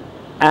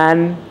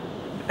 and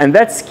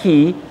that's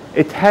key.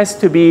 It has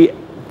to be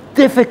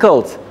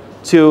difficult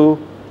to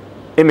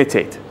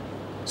imitate.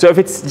 So if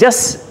it's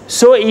just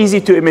so easy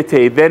to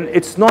imitate, then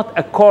it's not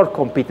a core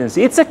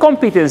competency. It's a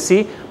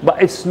competency,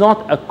 but it's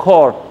not a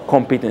core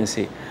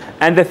competency.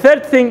 And the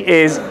third thing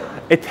is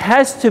it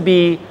has to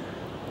be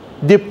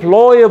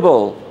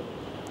deployable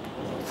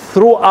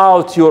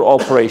throughout your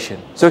operation.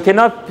 So you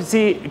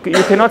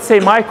cannot say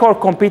my core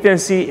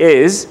competency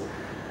is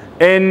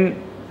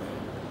in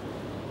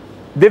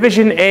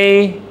division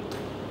A,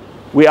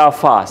 we are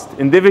fast.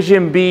 In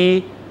division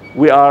B,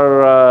 we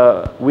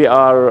are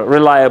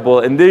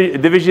reliable. In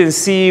division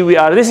C,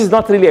 this is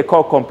not really a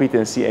core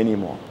competency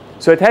anymore.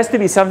 So it has to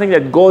be something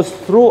that goes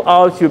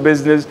throughout your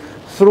business,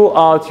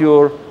 throughout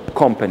your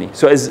company.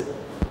 So it's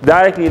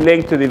directly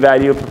linked to the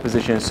value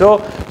proposition. So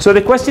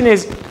the question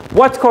is,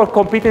 what core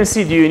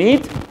competency do you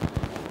need?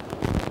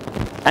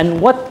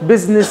 And what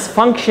business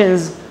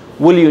functions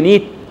will you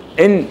need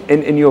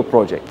in your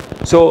project?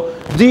 So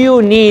do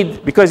you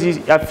need, because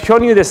I've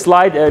shown you the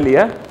slide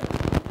earlier.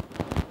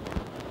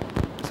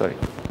 Sorry.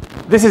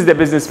 This is the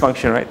business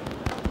function, right?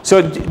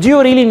 So do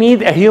you really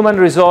need a human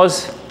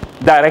resource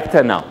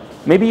director now?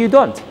 Maybe you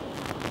don't.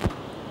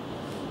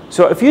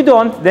 So if you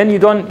don't, then you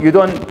don't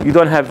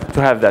have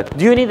to have that.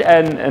 Do you need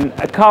an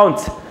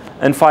account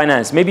and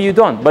finance? Maybe you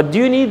don't. But do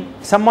you need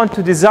someone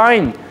to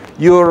design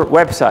your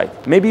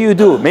website? Maybe you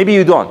do. Maybe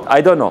you don't.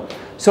 I don't know.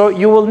 So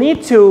you will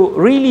need to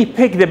really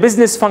pick the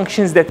business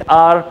functions that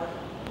are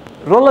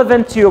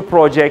relevant to your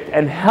project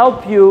and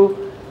help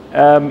you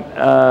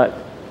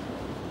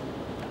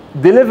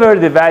deliver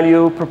the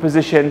value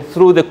proposition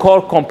through the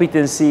core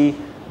competency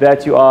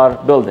that you are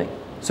building.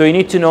 So you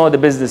need to know the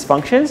business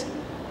functions,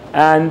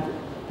 and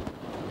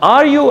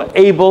are you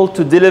able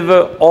to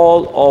deliver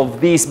all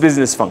of these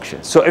business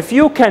functions? So if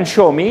you can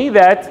show me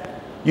that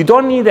you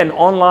don't need an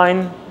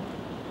online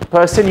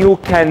person, you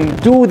can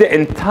do the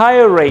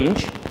entire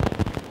range,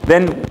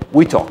 then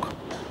we talk.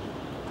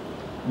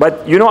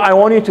 But I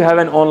want you to have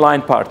an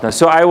online partner.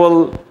 So I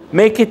will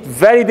make it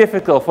very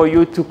difficult for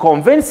you to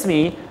convince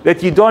me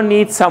that you don't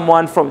need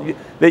someone from,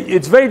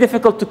 it's very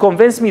difficult to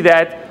convince me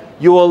that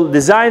you will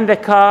design the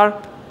car,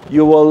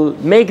 you will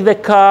make the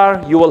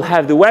car, you will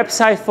have the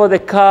website for the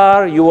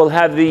car, you will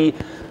have the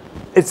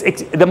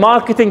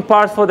marketing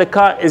part for the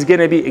car is going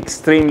to be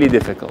extremely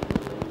difficult.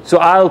 So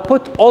I'll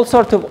put all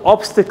sorts of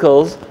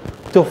obstacles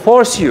to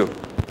force you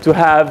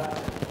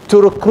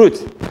to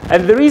recruit.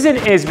 And the reason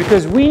is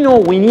because we know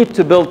we need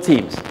to build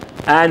teams.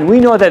 And we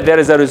know that there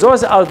is a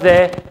resource out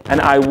there, and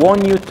I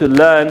want you to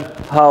learn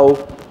how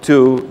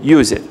to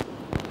use it.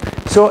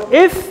 So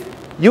if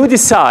you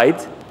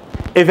decide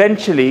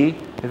eventually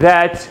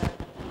that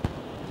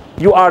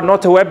you are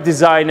not a web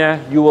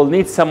designer, you will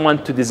need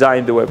someone to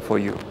design the web for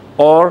you.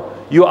 Or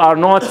you are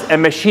not a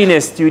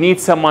machinist, you need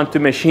someone to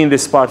machine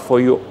this part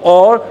for you.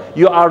 Or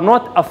you are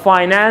not a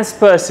finance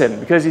person,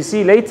 because you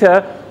see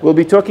later we'll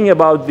be talking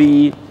about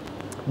the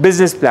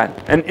business plan.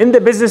 And in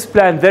the business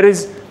plan there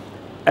is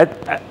a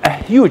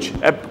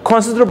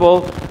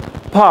considerable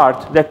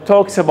part that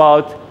talks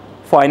about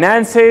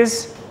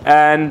finances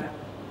and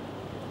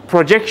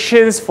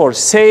projections for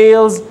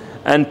sales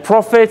and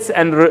profits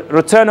and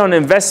return on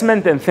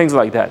investment and things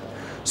like that.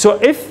 So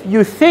if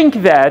you think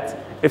that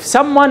if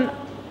someone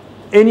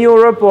in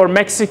Europe or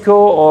Mexico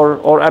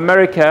or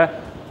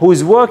America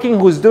who's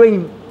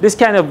doing this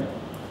kind of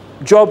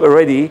job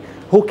already,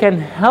 who can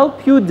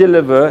help you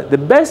deliver the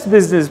best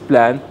business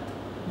plan,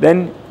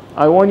 then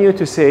I want you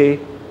to say,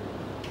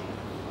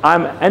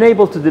 I'm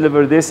unable to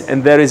deliver this,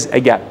 and there is a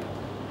gap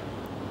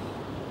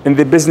in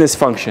the business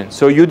function.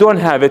 So you don't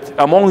have it.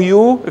 Among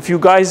you, if you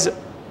guys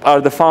are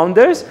the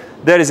founders,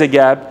 there is a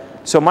gap.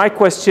 So my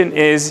question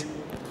is,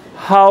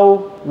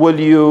 how will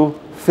you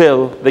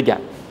fill the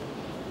gap?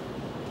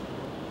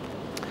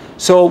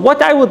 So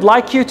what I would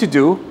like you to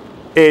do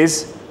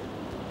is,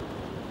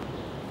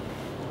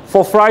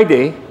 for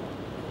Friday,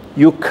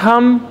 you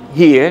come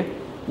here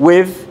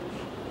with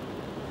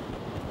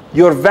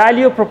your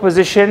value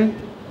proposition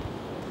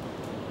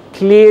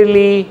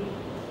clearly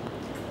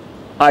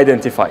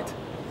identified.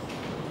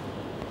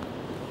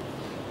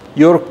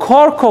 Your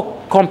core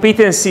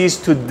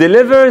competencies to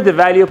deliver the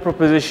value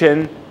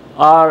proposition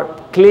are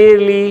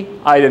clearly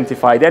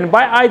identified. And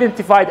by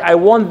identified, I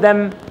want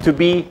them to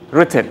be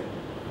written.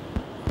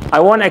 I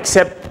won't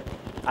accept,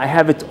 I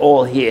have it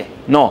all here.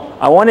 No,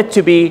 I want it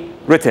to be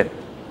written.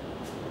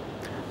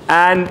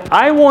 And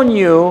I want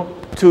you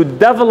to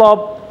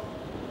develop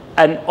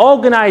an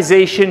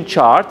organization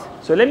chart.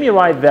 So let me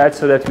write that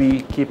so that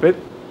we keep it.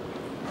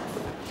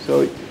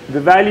 So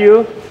the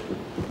value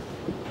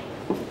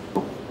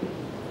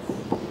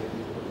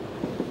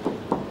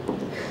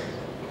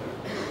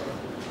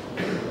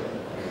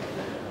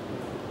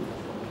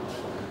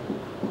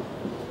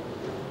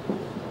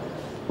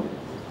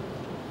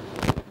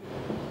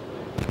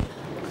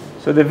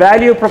so the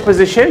value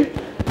proposition,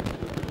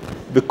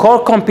 the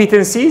core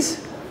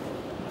competencies,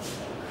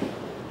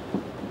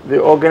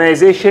 the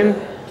organization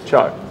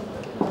chart.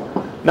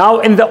 Now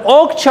in the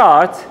org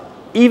chart,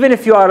 even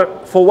if you are,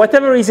 for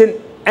whatever reason,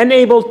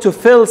 unable to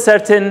fill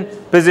certain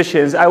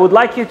positions, I would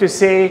like you to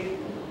say,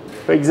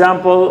 for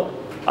example,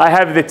 I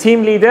have the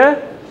team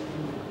leader,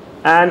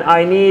 and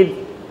I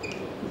need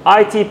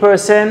IT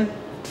person,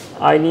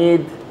 I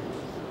need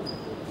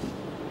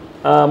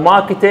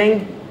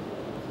marketing,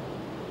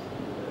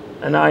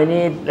 and I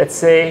need, let's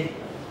say,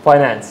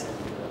 finance.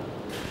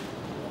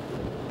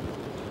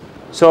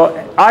 So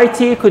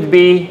IT could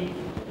be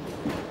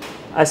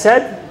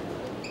Asad,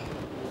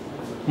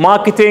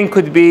 marketing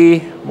could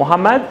be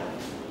Muhammad,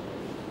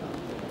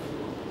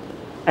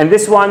 and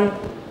this one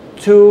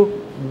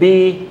to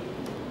be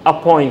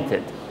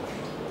appointed.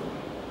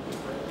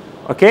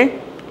 Okay?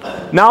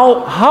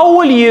 Now, how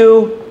will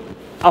you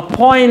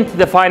appoint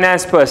the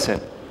finance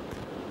person?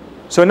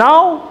 So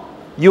now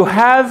you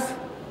have,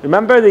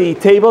 remember the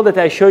table that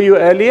I showed you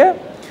earlier?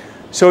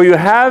 So you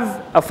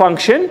have a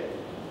function.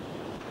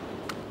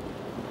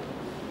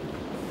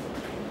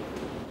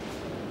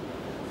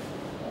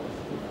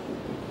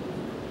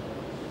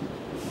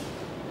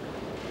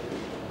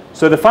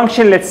 So the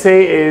function, let's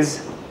say,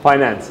 is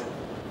finance.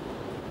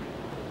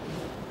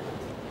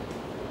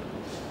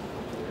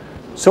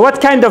 So what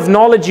kind of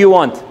knowledge you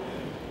want?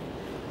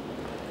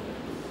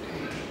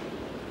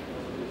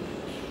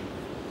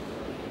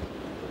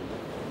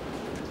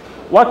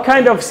 What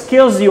kind of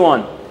skills you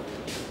want?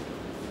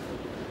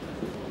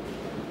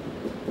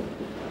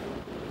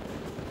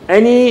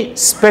 Any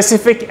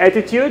specific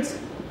attitudes?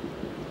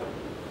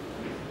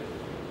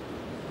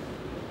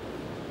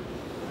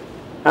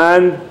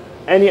 And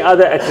any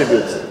other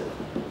attributes?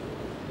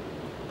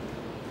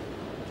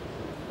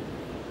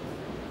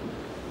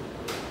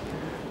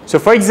 So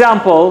for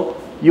example,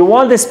 you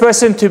want this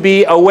person to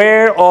be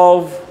aware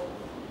of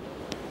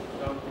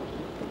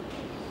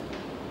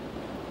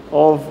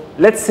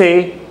let's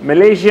say,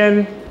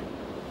 Malaysian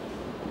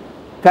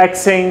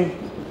taxing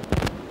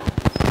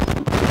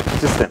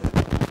system.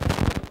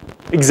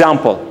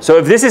 Example. So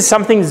if this is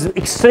something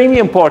extremely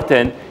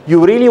important,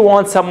 you really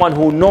want someone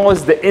who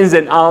knows the ins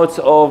and outs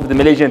of the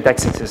Malaysian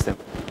taxing system,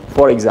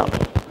 for example.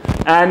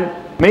 And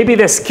maybe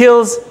the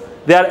skills,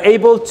 they are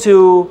able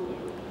to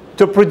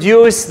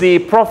produce the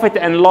profit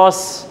and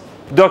loss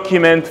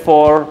document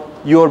for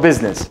your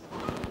business.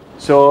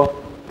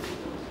 So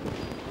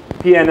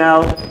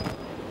P&L,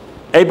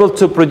 able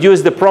to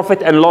produce the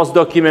profit and loss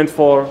document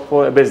for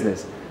a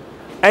business.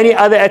 Any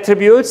other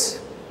attributes?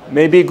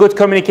 Maybe good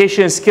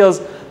communication skills.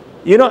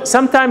 You know,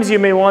 sometimes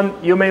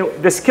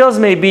the skills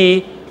may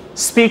be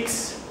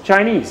speaks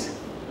Chinese.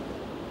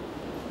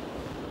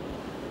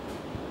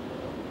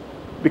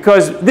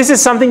 Because this is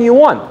something you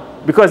want.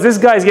 Because this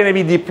guy is going to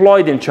be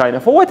deployed in China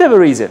for whatever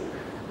reason.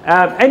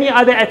 Any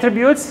other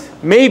attributes?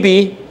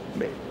 Maybe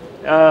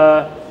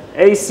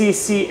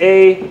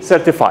ACCA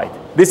certified.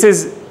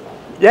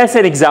 That's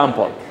an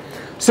example.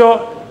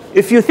 So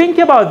if you think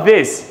about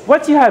this,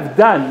 what you have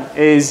done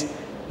is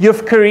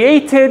you've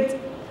created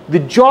the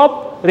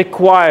job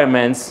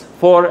requirements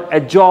for a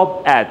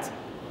job ad.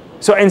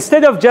 So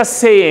instead of just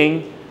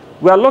saying,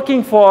 we're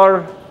looking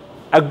for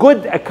a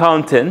good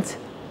accountant,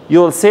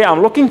 you'll say,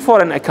 I'm looking for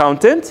an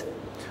accountant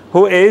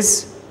who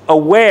is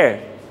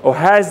aware or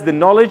has the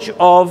knowledge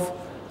of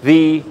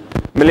the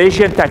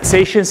Malaysian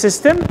taxation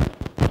system,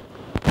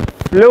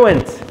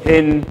 fluent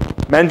in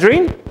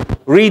Mandarin,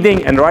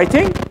 reading and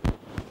writing,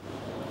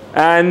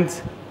 and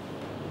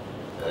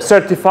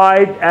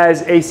certified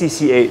as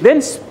ACCA.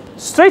 Then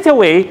straight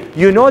away,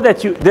 you know that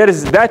there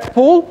is that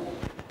pool,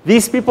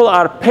 these people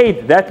are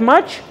paid that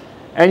much,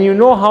 and you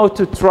know how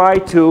to try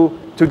to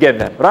get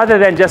them. Rather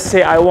than just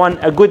say, I want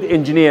a good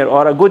engineer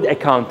or a good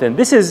accountant.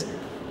 This is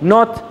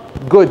not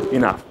good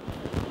enough.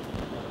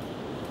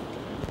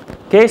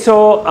 Okay,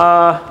 so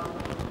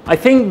I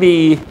think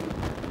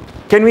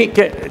can we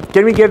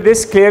get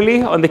this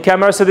clearly on the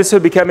camera? So this will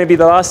become maybe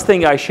the last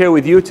thing I share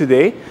with you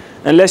today.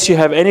 Unless you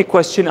have any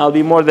question, I'll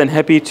be more than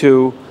happy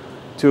to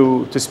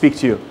speak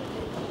to you.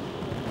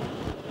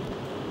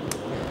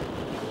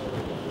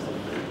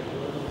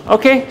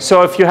 Okay,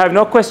 so if you have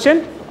no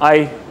question,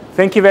 I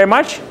thank you very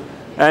much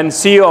and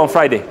see you on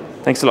Friday.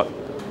 Thanks a lot.